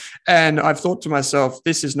 And I've thought to myself,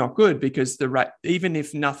 this is not good because the rate, even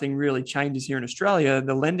if nothing really changes here in Australia,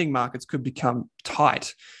 the lending markets could become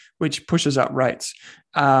tight, which pushes up rates.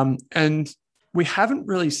 And we haven't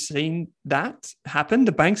really seen that happen.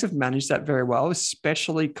 The banks have managed that very well,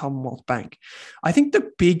 especially Commonwealth Bank. I think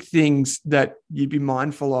the big things that you'd be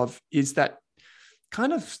mindful of is that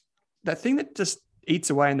kind of that thing that just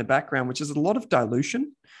eats away in the background, which is a lot of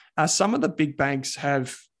dilution. Some of the big banks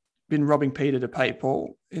have been robbing Peter to pay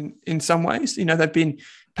Paul in some ways. They've been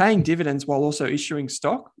paying dividends while also issuing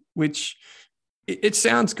stock, which it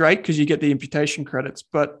sounds great because you get the imputation credits,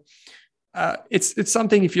 but it's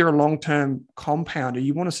something, if you're a long-term compounder,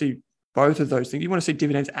 you want to see both of those things. You want to see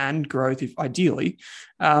dividends and growth, if ideally.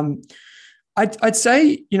 I'd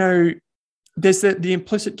say, there's the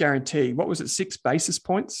implicit guarantee. What was it? 6 basis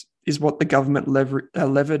points is what the government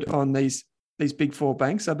levered on these big four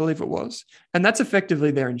banks, I believe it was. And that's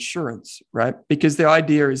effectively their insurance, right? Because the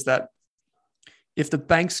idea is that if the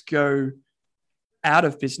banks go out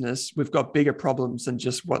of business, we've got bigger problems than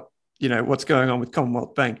just what's going on with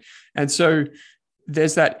Commonwealth Bank. And so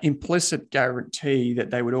there's that implicit guarantee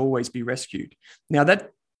that they would always be rescued. Now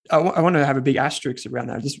that I want to have a big asterisk around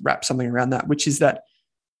that, just wrap something around that, which is that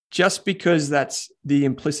just because that's the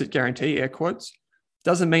implicit guarantee, air quotes,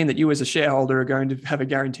 doesn't mean that you as a shareholder are going to have a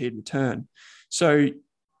guaranteed return. So,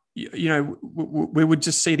 we would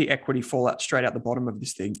just see the equity fall out straight out the bottom of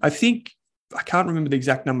this thing. I think, I can't remember the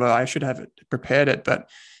exact number. I should have prepared it, but,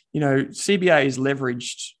 CBA is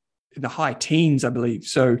leveraged in the high teens, I believe.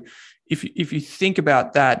 So if you think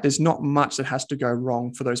about that, there's not much that has to go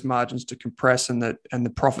wrong for those margins to compress and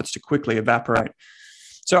the profits to quickly evaporate.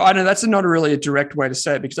 So I know that's not really a direct way to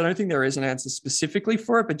say it, because I don't think there is an answer specifically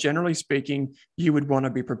for it, but generally speaking, you would want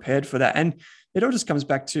to be prepared for that. And it all just comes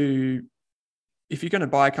back to, if you're going to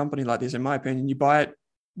buy a company like this, in my opinion, you buy it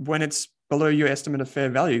when it's below your estimate of fair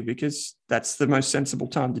value, because that's the most sensible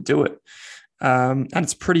time to do it. And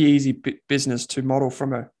it's pretty easy business to model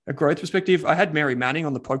from a growth perspective. I had Mary Manning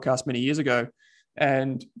on the podcast many years ago,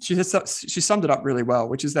 and she summed it up really well,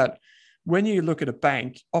 which is that when you look at a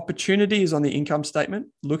bank, opportunity is on the income statement,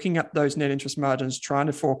 looking at those net interest margins, trying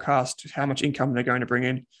to forecast how much income they're going to bring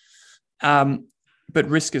in. But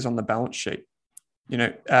risk is on the balance sheet.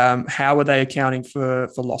 How are they accounting for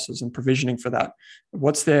losses and provisioning for that?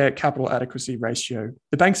 What's their capital adequacy ratio?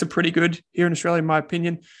 The banks are pretty good here in Australia, in my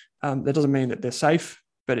opinion. That doesn't mean that they're safe,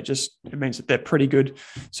 but it means that they're pretty good.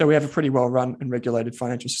 So we have a pretty well-run and regulated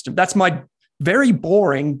financial system. That's my very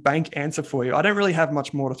boring bank answer for you. I don't really have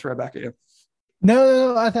much more to throw back at you.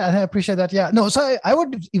 No, I appreciate that. Yeah, no. So I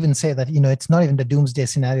would even say that it's not even the doomsday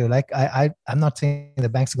scenario. Like I'm not saying the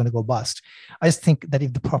banks are going to go bust. I just think that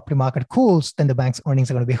if the property market cools, then the bank's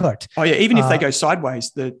earnings are going to be hurt. Oh yeah, even if they go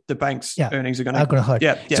sideways, the bank's earnings are going to hurt.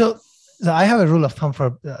 Yeah. So I have a rule of thumb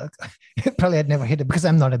for probably I'd never hit it because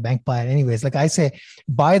I'm not a bank buyer anyways. Like I say,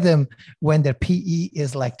 buy them when their PE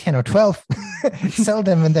is like 10 or 12, sell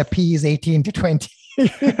them when their PE is 18 to 20.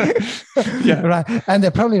 Yeah. Right. And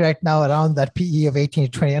they're probably right now around that PE of 18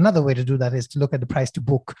 to 20. Another way to do that is to look at the price to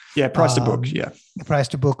book. Yeah. Price to book. Yeah. The price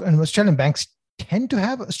to book. And Australian banks are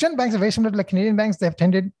very similar to like Canadian banks. They've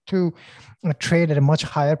tended to trade at a much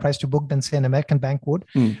higher price to book than say an American bank would.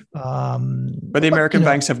 But the American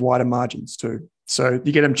banks have wider margins too. So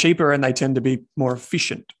you get them cheaper and they tend to be more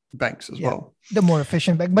efficient banks as well. The more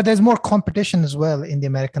efficient bank, but there's more competition as well in the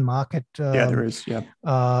American market. There is. Yeah.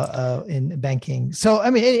 In banking. So, I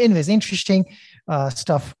mean, anyways, interesting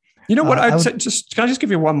stuff. You know what? Can I just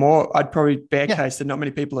give you one more? I'd probably bear case that not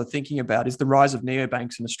many people are thinking about is the rise of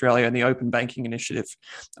neobanks in Australia and the open banking initiative.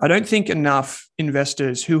 I don't think enough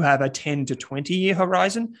investors who have a 10 to 20 year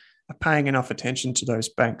horizon are paying enough attention to those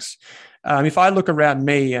banks. If I look around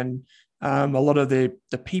me and a lot of the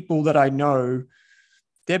people that I know,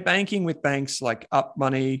 they're banking with banks like Up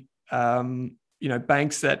Money,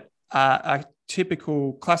 banks that are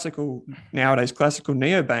typical classical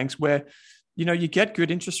neobanks where you get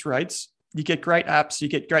good interest rates, you get great apps, you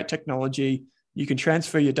get great technology, you can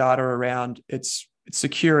transfer your data around. It's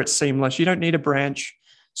secure, it's seamless. You don't need a branch.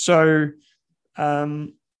 So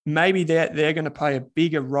maybe they're going to play a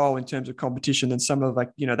bigger role in terms of competition than some of the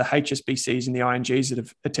HSBCs and the INGs that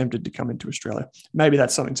have attempted to come into Australia. Maybe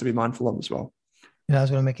that's something to be mindful of as well. I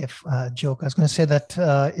was going to make a joke. I was going to say that,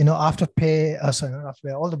 Afterpay,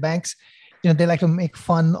 all the banks, they like to make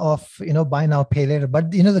fun of, buy now, pay later. But,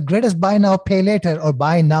 the greatest buy now, pay later or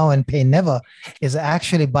buy now and pay never is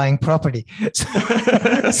actually buying property. You have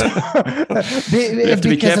to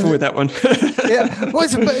be careful with that one.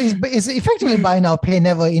 It's effectively buy now, pay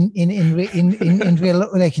never in real,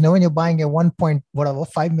 when you're buying a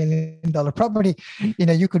 $5 million property,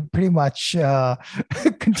 you could pretty much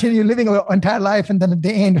continue living your entire life. And then at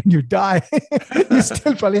the end, when you die, you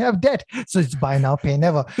still probably have debt. So it's buy now, pay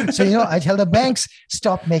never. So, I tell the banks,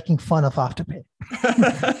 stop making fun of Afterpay.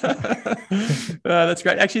 That's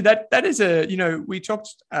great. Actually, that is we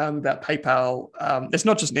talked about PayPal. It's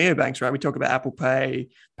not just neobanks, right? We talk about Apple Pay,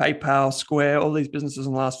 PayPal, Square, all these businesses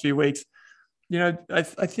in the last few weeks. I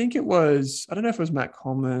think it was, I don't know if it was Matt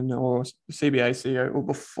Coleman or the CBA CEO or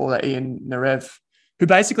before that, Ian Narev, who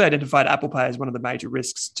basically identified Apple Pay as one of the major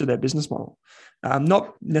risks to their business model.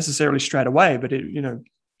 Not necessarily straight away, but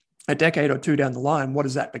a decade or two down the line, what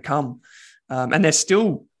does that become? And they're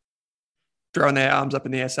still throwing their arms up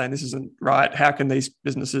in the air saying, this isn't right. How can these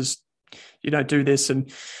businesses, do this?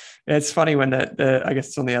 And it's funny when I guess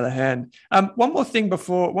it's on the other hand. One more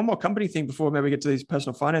company thing before maybe we get to these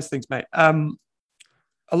personal finance things, mate.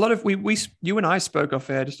 A lot of you and I spoke off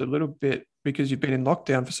air just a little bit because you've been in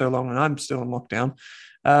lockdown for so long and I'm still in lockdown.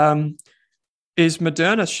 Is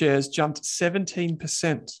Moderna shares jumped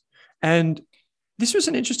 17%. And this was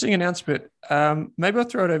an interesting announcement. Maybe I'll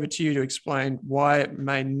throw it over to you to explain why it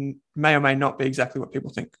may or may not be exactly what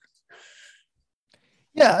people think.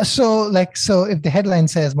 Yeah. So if the headline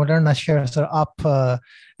says Moderna shares are up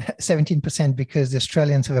 17% because the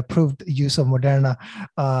Australians have approved use of Moderna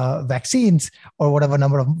vaccines or whatever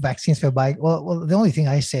number of vaccines we're buying. Well, the only thing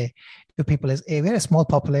I say to people is, we're a small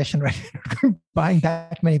population, right? Buying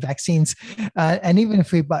that many vaccines. And even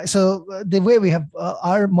if we buy, so the way we have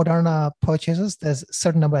our Moderna purchases, there's a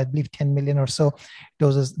certain number, I believe 10 million or so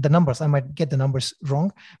doses, the numbers, I might get the numbers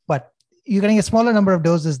wrong, but you're getting a smaller number of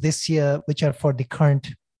doses this year, which are for the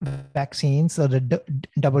current vaccines. So the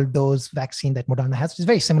double dose vaccine that Moderna has, which is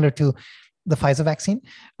very similar to the Pfizer vaccine,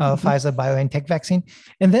 Pfizer BioNTech vaccine.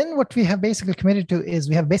 And then what we have basically committed to is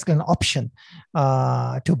we have basically an option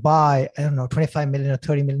to buy, I don't know, 25 million or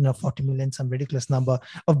 30 million or 40 million, some ridiculous number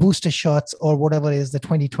of booster shots or whatever is the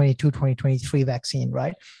 2022, 2023 vaccine,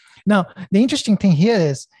 right? Now, the interesting thing here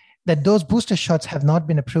is that those booster shots have not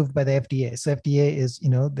been approved by the FDA. So FDA is,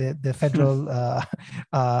 the federal,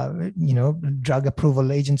 drug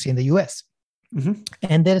approval agency in the US.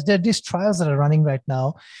 And there are these trials that are running right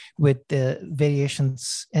now with the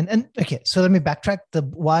variations. And okay, so let me backtrack. The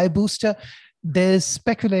Y booster, there's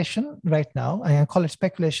speculation right now. I call it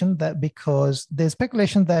speculation because there's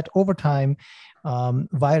speculation that over time,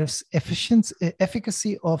 virus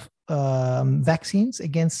efficacy of vaccines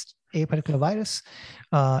against a particular virus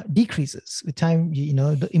decreases with time.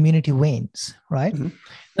 The immunity wanes, right? Now,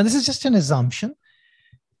 this is just an assumption,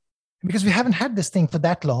 because we haven't had this thing for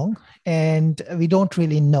that long and we don't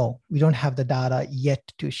really know. We don't have the data yet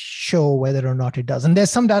to show whether or not it does. And there's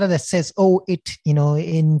some data that says, for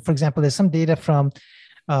example, there's some data from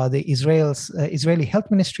the Israeli Health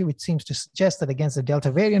Ministry, which seems to suggest that against the Delta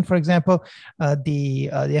variant, for example, the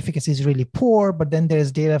efficacy is really poor. But then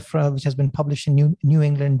there's data which has been published in New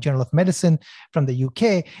England Journal of Medicine from the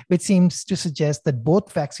UK, which seems to suggest that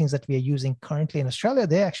both vaccines that we are using currently in Australia,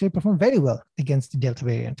 they actually perform very well against the Delta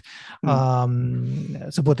variant.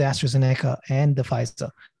 So both the AstraZeneca and the Pfizer.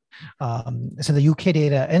 So the UK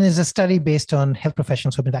data, and there's a study based on health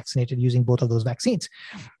professionals who have been vaccinated using both of those vaccines.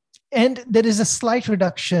 And there is a slight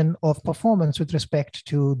reduction of performance with respect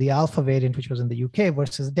to the Alpha variant, which was in the UK,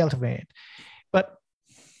 versus the Delta variant. But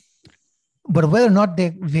whether or not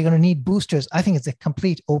we're going to need boosters, I think it's a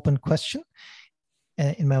complete open question.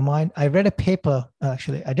 In my mind, I read a paper.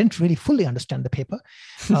 Actually, I didn't really fully understand the paper,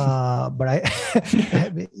 but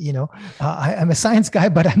I'm a science guy,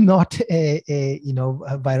 but I'm not a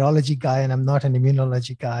virology guy, and I'm not an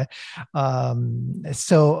immunology guy.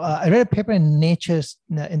 So I read a paper in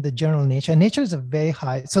in the journal Nature. Nature is a very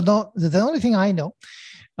high. So the only thing I know,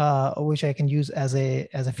 which I can use as a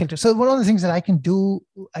filter. So one of the things that I can do,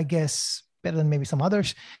 I guess, better than maybe some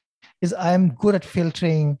others, is I'm good at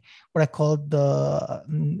filtering what I call the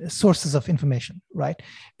sources of information, right?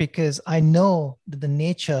 Because I know that the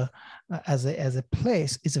Nature as a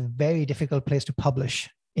place is a very difficult place to publish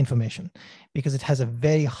information, because it has a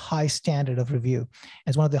very high standard of review.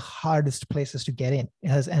 It's one of the hardest places to get in.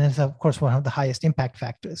 And it's of course one of the highest impact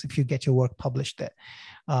factors if you get your work published there.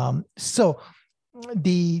 So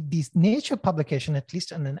the Nature publication, at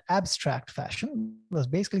least in an abstract fashion, was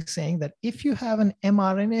basically saying that if you have an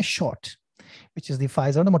mRNA shot, which is the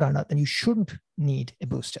Pfizer or the Moderna, then you shouldn't need a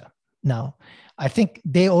booster. Now, I think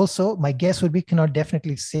they also, my guess would be, cannot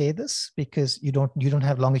definitely say this because you don't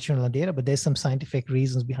have longitudinal data, but there's some scientific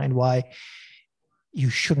reasons behind why you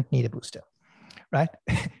shouldn't need a booster, right?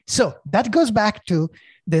 So that goes back to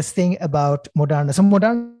this thing about Moderna. So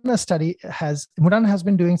Moderna has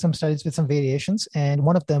been doing some studies with some variations, and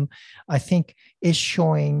one of them, I think, is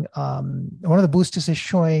showing, one of the boosters is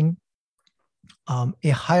showing a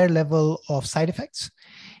higher level of side effects,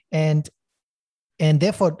 and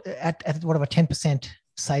therefore at whatever 10%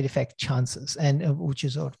 side effect chances, and which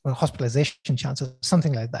is hospitalization chances,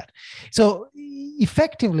 something like that. So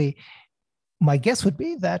effectively, my guess would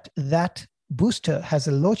be that booster has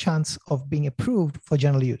a low chance of being approved for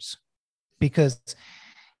general use, because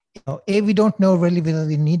we don't know really whether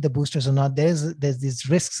we need the boosters or not. There's these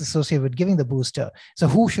risks associated with giving the booster. So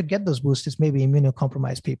who should get those boosters? Maybe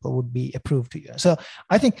immunocompromised people would be approved to you. So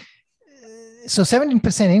I think, so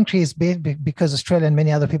 17% increase because Australia and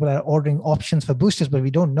many other people are ordering options for boosters, but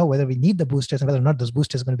we don't know whether we need the boosters and whether or not those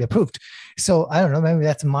boosters are going to be approved. So I don't know, maybe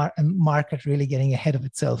that's a market really getting ahead of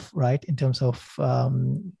itself, right? In terms of,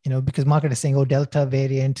 because market is saying, oh, Delta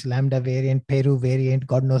variant, Lambda variant, Peru variant,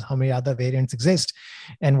 God knows how many other variants exist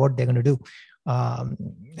and what they're going to do.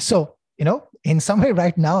 So in some way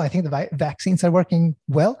right now, I think the vaccines are working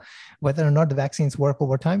well. Whether or not the vaccines work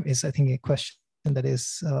over time is, I think, a question that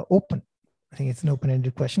is open. I think it's an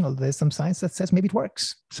open-ended question, although there's some science that says maybe it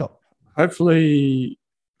works. So hopefully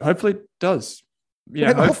it does.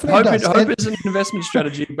 Yeah, hope is an investment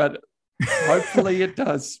strategy, but hopefully it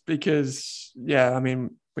does, because we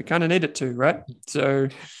kind of need it to, right? So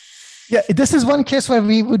yeah, this is one case where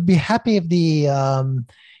we would be happy if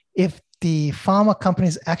the pharma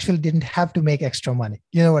companies actually didn't have to make extra money.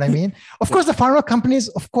 You know what I mean? Of course, the pharma companies,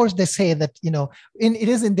 of course, they say that it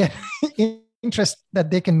is in their interest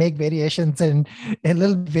that they can make variations and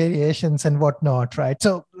little variations and whatnot, right?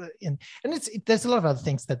 So, there's a lot of other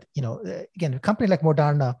things that, again, a company like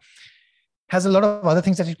Moderna has a lot of other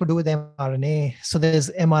things that it could do with mRNA. So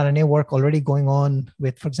there's mRNA work already going on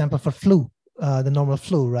with, for example, for flu the normal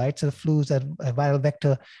flu, right? So the flus that viral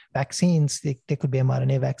vector vaccines, they could be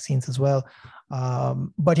mRNA vaccines as well.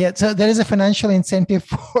 But yeah, so there is a financial incentive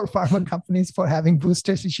for pharma companies for having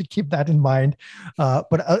boosters. You should keep that in mind.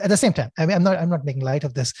 But at the same time, I mean, I'm not making light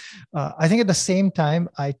of this. I think at the same time,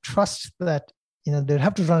 I trust that they'd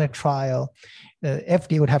have to run a trial.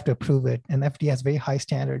 FDA would have to approve it, and FDA has very high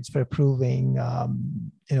standards for approving.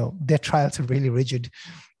 Their trials are really rigid,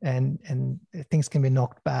 and things can be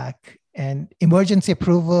knocked back. And emergency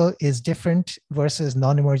approval is different versus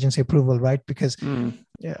non-emergency approval, right? Because in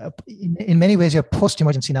many ways you're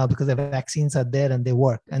post-emergency now because the vaccines are there and they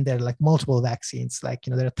work, and there are like multiple vaccines. Like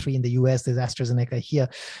there are 3 in the US. There's AstraZeneca here,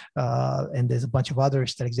 and there's a bunch of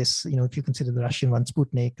others that exist. If you consider the Russian one,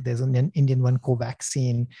 Sputnik, there's an Indian one,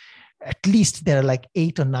 Covaxin. At least there are like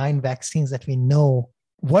 8 or 9 vaccines that we know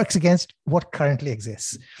works against what currently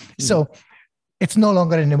exists. So it's no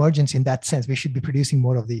longer an emergency in that sense. We should be producing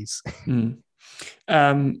more of these.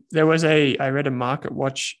 There was I read a Market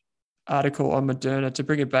Watch article on Moderna to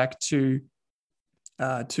bring it back to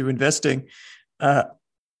investing.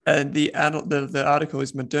 And the article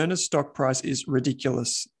is Moderna's stock price is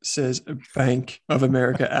ridiculous, says a Bank of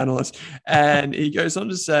America analyst. And he goes on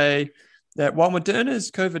to say that while Moderna's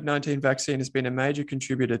COVID-19 vaccine has been a major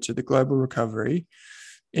contributor to the global recovery,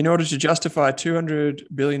 in order to justify a $200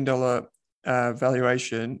 billion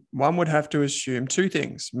valuation, one would have to assume 2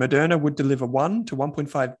 things. Moderna would deliver 1 to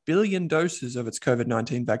 1.5 billion doses of its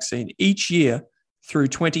COVID-19 vaccine each year through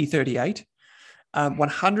 2038.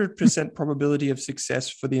 100% probability of success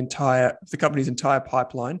for the company's entire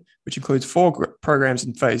pipeline, which includes 4 programs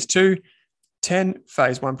in phase 2, 10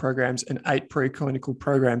 phase 1 programs, and 8 preclinical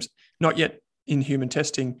programs, not yet in human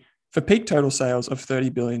testing, for peak total sales of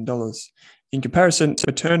 $30 billion. In comparison,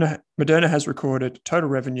 Moderna has recorded total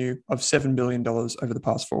revenue of $7 billion over the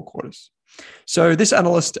past 4 quarters. So this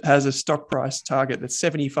analyst has a stock price target that's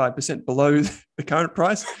 75% below the current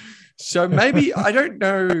price. So maybe, I don't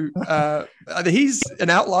know, either he's an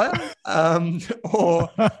outlier or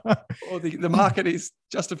the market is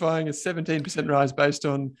justifying a 17% rise based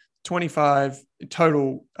on 25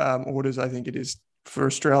 total orders, I think it is, for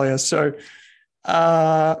Australia. So,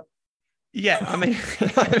 yeah, I mean,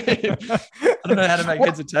 I don't know how to make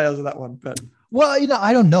heads or tails of that one, but. Well,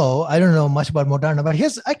 I don't know much about Moderna, but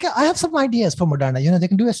I have some ideas for Moderna. They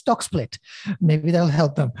can do a stock split. Maybe that'll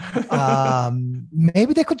help them.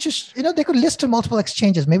 Maybe they could just, they could list on multiple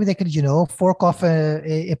exchanges. Maybe they could, fork off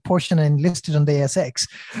a portion and list it on the ASX.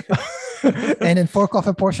 And then fork off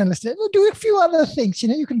a portion, list it. Do a few other things.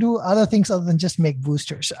 You can do other things other than just make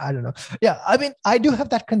boosters. I don't know. Yeah, I mean, I do have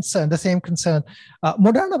that concern, the same concern.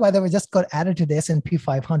 Moderna, by the way, just got added to the S&P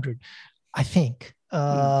 500, I think.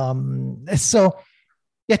 So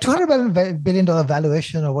yeah, $200 billion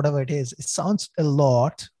valuation or whatever it is, it sounds a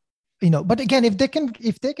lot, but again, if they can,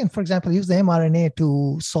 for example, use the mRNA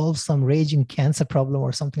to solve some raging cancer problem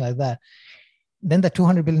or something like that, then the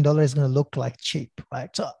 $200 billion is going to look like cheap,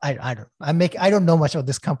 right? So I don't know much about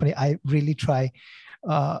this company. I really try.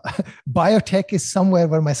 Biotech is somewhere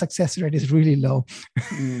where my success rate is really low.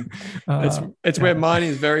 It's where mine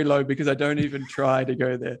is very low because I don't even try to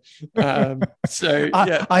go there.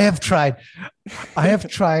 I have tried,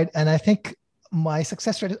 and I think my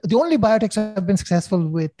success rate, the only biotechs I've been successful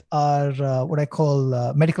with are what I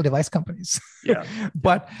call medical device companies. Yeah.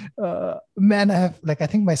 But man, I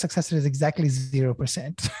think my success rate is exactly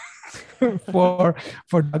 0% for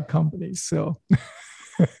drug companies. So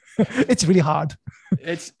it's really hard.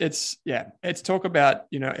 It's talk about,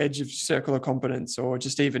 edge of circle of competence, or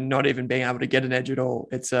just even not even being able to get an edge at all.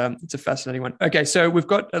 It's a fascinating one. Okay, so we've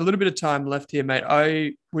got a little bit of time left here, mate.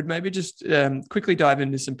 I would maybe just quickly dive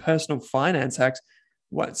into some personal finance hacks.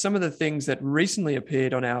 Some of the things that recently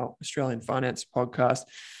appeared on our Australian Finance podcast.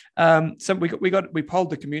 We polled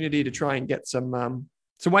the community to try and get some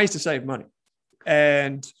ways to save money,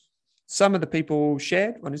 and some of the people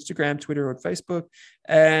shared on Instagram, Twitter, or Facebook.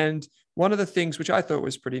 And one of the things which I thought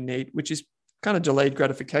was pretty neat, which is kind of delayed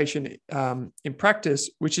gratification in practice,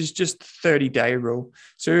 which is just 30-day rule.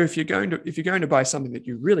 So if you're going to buy something that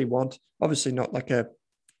you really want, obviously not like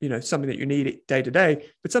something that you need day to day,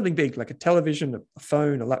 but something big like a television, a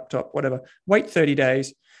phone, a laptop, whatever, wait 30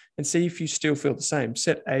 days and see if you still feel the same.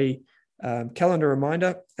 Set a calendar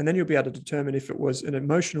reminder, and then you'll be able to determine if it was an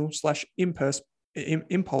emotional /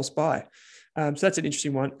 impulse buy. So that's an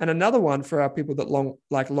interesting one. And another one for our people that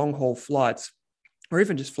long haul flights, or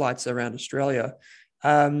even just flights around Australia,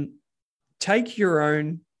 take your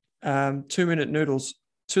own 2-minute noodles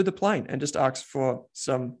to the plane and just ask for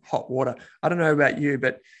some hot water. I don't know about you,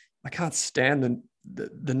 but I can't stand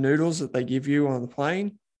the noodles that they give you on the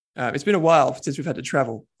plane. It's been a while since we've had to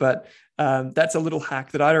travel, but that's a little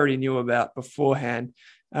hack that I already knew about beforehand.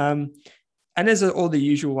 And there's all the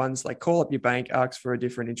usual ones, like call up your bank, ask for a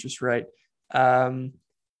different interest rate.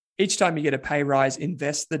 Each time you get a pay rise,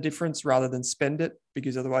 invest the difference rather than spend it,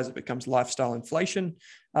 because otherwise it becomes lifestyle inflation.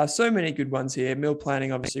 So many good ones here. Meal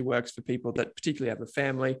planning obviously works for people that particularly have a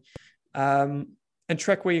family. And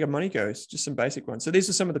track where your money goes, just some basic ones. So these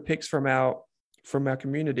are some of the picks from our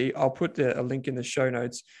community. I'll put a link in the show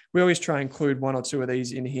notes. We always try and include one or two of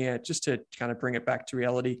these in here just to kind of bring it back to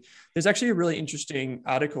reality. There's actually a really interesting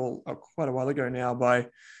article quite a while ago now by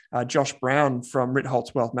Josh Brown from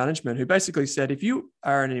Ritholtz Wealth Management, who basically said, if you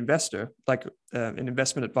are an investor, like an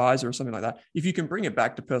investment advisor or something like that, if you can bring it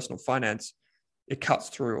back to personal finance, it cuts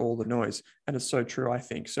through all the noise. And it's so true, I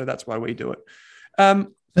think. So that's why we do it.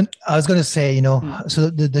 And I was going to say, so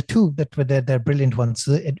the two that were there, they're brilliant ones.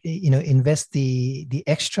 So, invest the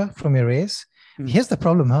extra from your raise. Here's the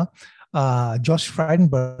problem, Josh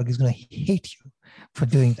Frydenberg is going to hate you for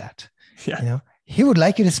doing that. Yeah. He would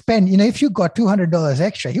like you to spend, if you got $200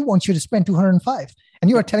 extra, he wants you to spend 205, and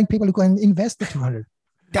you are telling people to go and invest the 200.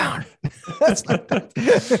 Down. That's not that.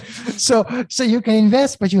 So you can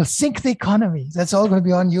invest, but you'll sink the economy. That's all going to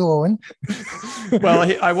be on you, Owen. Well,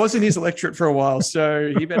 I was in his electorate for a while,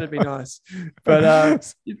 so he better be nice.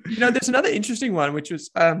 But there's another interesting one, which was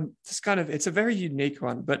it's a very unique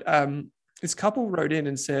one. But this couple wrote in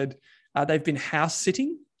and said they've been house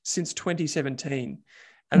sitting since 2017,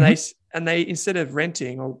 and they instead of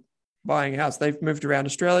renting or buying a house, they've moved around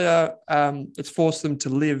Australia. It's forced them to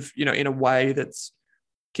live, in a way that's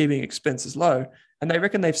keeping expenses low. And they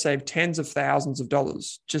reckon they've saved tens of thousands of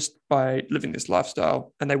dollars just by living this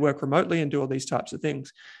lifestyle. And they work remotely and do all these types of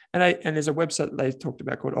things. And there's a website that they talked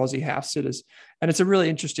about called Aussie House Sitters. And it's a really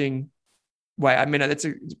interesting way. I mean, it's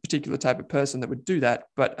a particular type of person that would do that.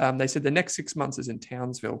 But they said the next 6 months is in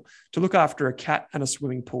Townsville to look after a cat and a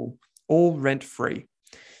swimming pool, all rent free.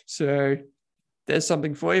 So there's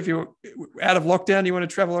something for you. If you're out of lockdown, you want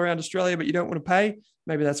to travel around Australia, but you don't want to pay,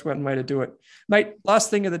 maybe that's one way to do it. Mate, last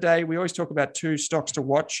thing of the day, we always talk about 2 stocks to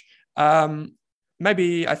watch.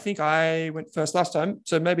 Maybe I think I went first last time,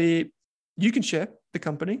 so maybe you can share the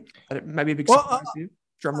company. Maybe a big surprise for you.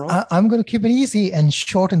 Drum roll. I'm going to keep it easy and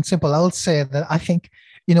short and simple. I'll say that I think,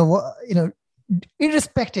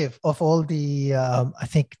 irrespective of all the, I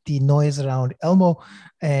think the noise around ELMO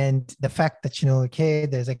and the fact that,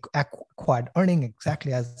 there's acquired earning,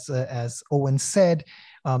 exactly as Owen said,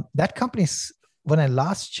 that company's, when I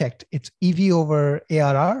last checked, it's EV over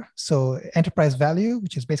ARR. So enterprise value,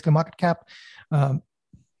 which is basically market cap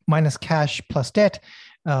minus cash plus debt,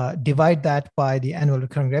 divide that by the annual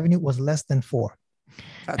recurring revenue, was less than 4.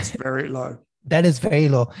 That's very low. That is very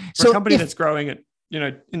low. For a company that's growing at,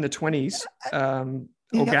 in the 20s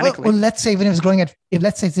organically. Well, let's say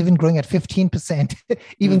it's even growing at 15%,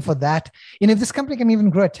 even for that, if this company can even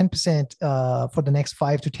grow at 10% for the next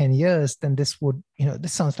 5 to 10 years, then this would,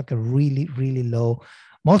 this sounds like a really, really low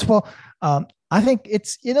multiple. I think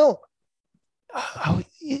it's, is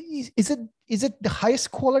it the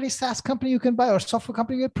highest quality SaaS company you can buy or software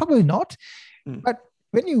company? Probably not. But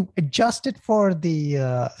when you adjust it for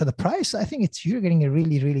the price, I think you're getting a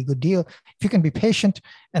really, really good deal. If you can be patient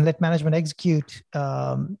and let management execute,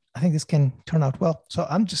 I think this can turn out well. So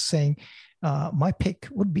I'm just saying my pick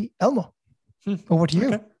would be ELMO. Over to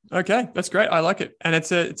you. Okay, that's great. I like it. And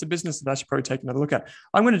it's a business that I should probably take another look at.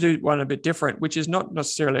 I'm going to do one a bit different, which is not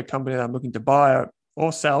necessarily a company that I'm looking to buy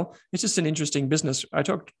or sell. It's just an interesting business. I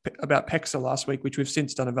talked about PEXA last week, which we've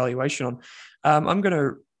since done a valuation on. I'm going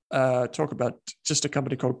to talk about just a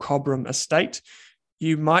company called Cobram Estate.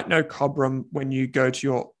 You might know Cobram when you go to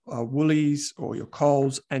your Woolies or your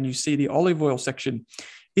Coles and you see the olive oil section.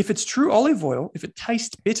 If it's true olive oil, if it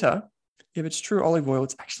tastes bitter, if it's true olive oil,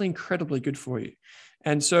 it's actually incredibly good for you.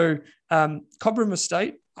 And so Cobram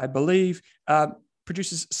Estate, I believe,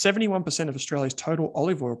 produces 71% of Australia's total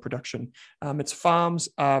olive oil production. Its farms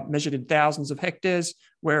are measured in thousands of hectares,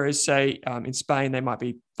 whereas, say, in Spain, they might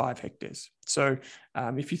be 5 hectares. So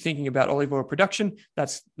if you're thinking about olive oil production,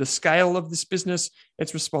 that's the scale of this business.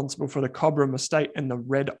 It's responsible for the Cobram Estate and the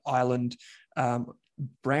Red Island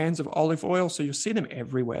brands of olive oil. So you'll see them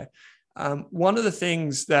everywhere. One of the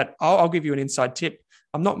things that I'll give you an inside tip.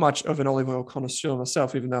 I'm not much of an olive oil connoisseur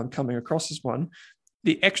myself, even though I'm coming across as one.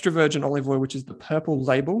 The extra virgin olive oil, which is the purple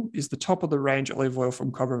label, is the top of the range olive oil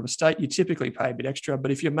from Cobram Estate. You typically pay a bit extra,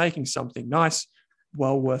 but if you're making something nice,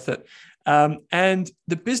 well worth it. And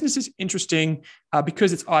the business is interesting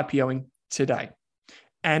because it's IPOing today.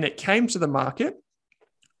 And it came to the market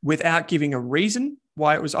without giving a reason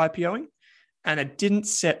why it was IPOing, and it didn't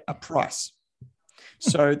set a price.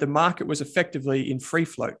 So the market was effectively in free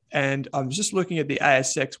float. And I'm just looking at the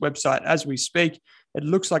ASX website as we speak. It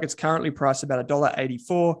looks like it's currently priced about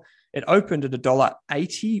 $1.84. It opened at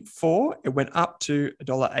 $1.84. It went up to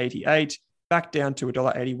 $1.88, back down to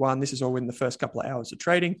 $1.81. This is all in the first couple of hours of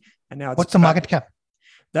trading. And now what's the market cap?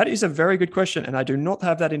 That is a very good question. And I do not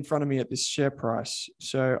have that in front of me at this share price.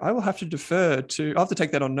 So I will have to defer to, I'll have to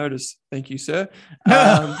take that on notice. Thank you, sir.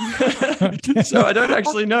 So I don't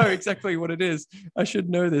actually know exactly what it is. I should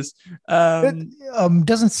know this. Doesn't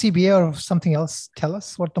CBA or something else tell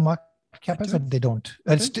us what the market cap is, or they don't?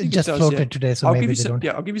 It's just floated today, so maybe they don't.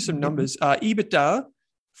 Yeah, I'll give you some numbers. EBITDA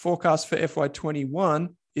forecast for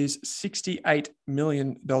FY21 is $68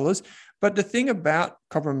 million. But the thing about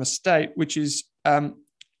Cobram Estate, which is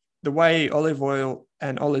the way olive oil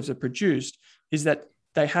and olives are produced, is that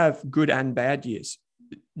they have good and bad years.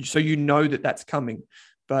 So you know that that's coming.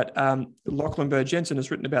 But Lachlan Bird-Jensen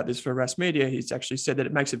has written about this for Rask Media. He's actually said that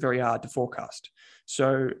it makes it very hard to forecast.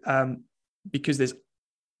 So because there's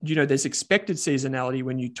expected seasonality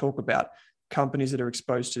when you talk about companies that are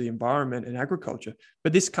exposed to the environment and agriculture,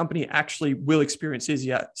 but this company actually will experience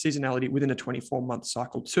seasonality within a 24-month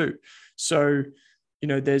cycle too. So,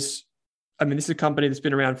 this is a company that's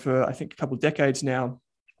been around for, I think, a couple of decades now,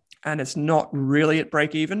 and it's not really at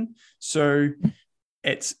break even. So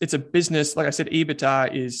it's a business, like I said,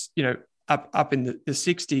 EBITDA is, up in the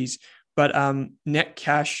 60s, but net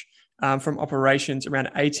cash from operations around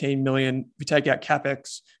 18 million. If you take out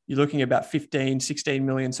CapEx, you're looking at about 15, 16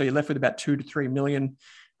 million. So you're left with about 2 to 3 million.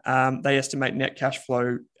 They estimate net cash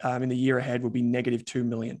flow in the year ahead will be negative 2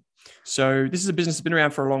 million. So this is a business that's been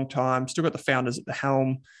around for a long time, still got the founders at the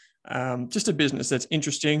helm. Just a business that's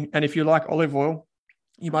interesting. And if you like olive oil,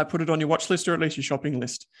 you might put it on your watch list or at least your shopping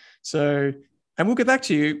list. So, and we'll get back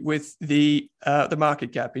to you with the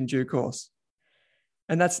market cap in due course.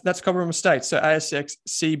 And that's Cobram Estate. So ASX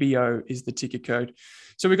CBO is the ticker code.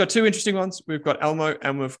 So we've got two interesting ones. We've got ELMO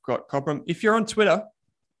and we've got Cobram. If you're on Twitter,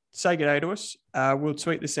 say good day to us. We'll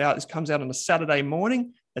tweet this out. This comes out on a Saturday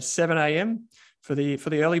morning at 7 a.m. for the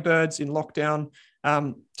early birds in lockdown.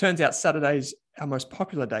 Turns out Saturday's our most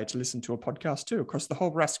popular day to listen to a podcast too across the whole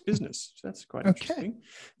Rask business. So that's quite interesting.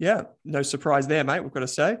 Yeah, no surprise there, mate, we've got to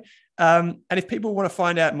say. And if people want to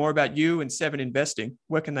find out more about you and Seven Investing,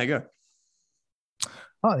 where can they go?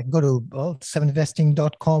 Oh, they can go to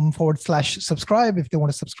 7investing.com/subscribe if they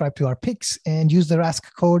want to subscribe to our picks and use the Rask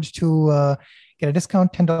code to get a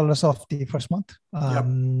discount, $10 off the first month. Well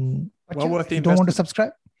worth the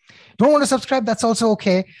investment. Don't want to subscribe, that's also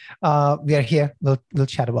okay. We are here. We'll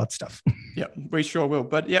chat about stuff. Yeah, we sure will.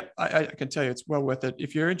 But yep, I can tell you it's well worth it.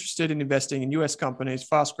 If you're interested in investing in US companies,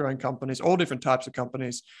 fast growing companies, all different types of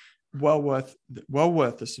companies, well worth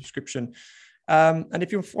the subscription. And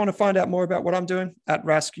if you want to find out more about what I'm doing at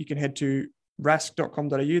Rask, you can head to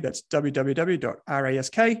rask.com.au. That's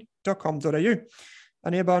www.rask.com.au.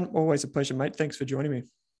 And Eban, always a pleasure, mate. Thanks for joining me.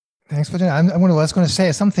 Thanks for doing it. I was going to say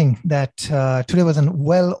something that today was a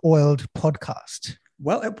well-oiled podcast.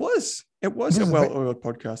 Well, it was. It was a well-oiled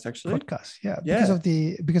podcast, actually. Yeah.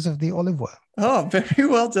 Because of the olive oil. Oh, very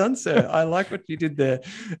well done, sir. I like what you did there.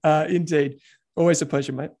 Indeed. Always a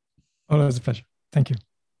pleasure, mate. Always a pleasure. Thank you.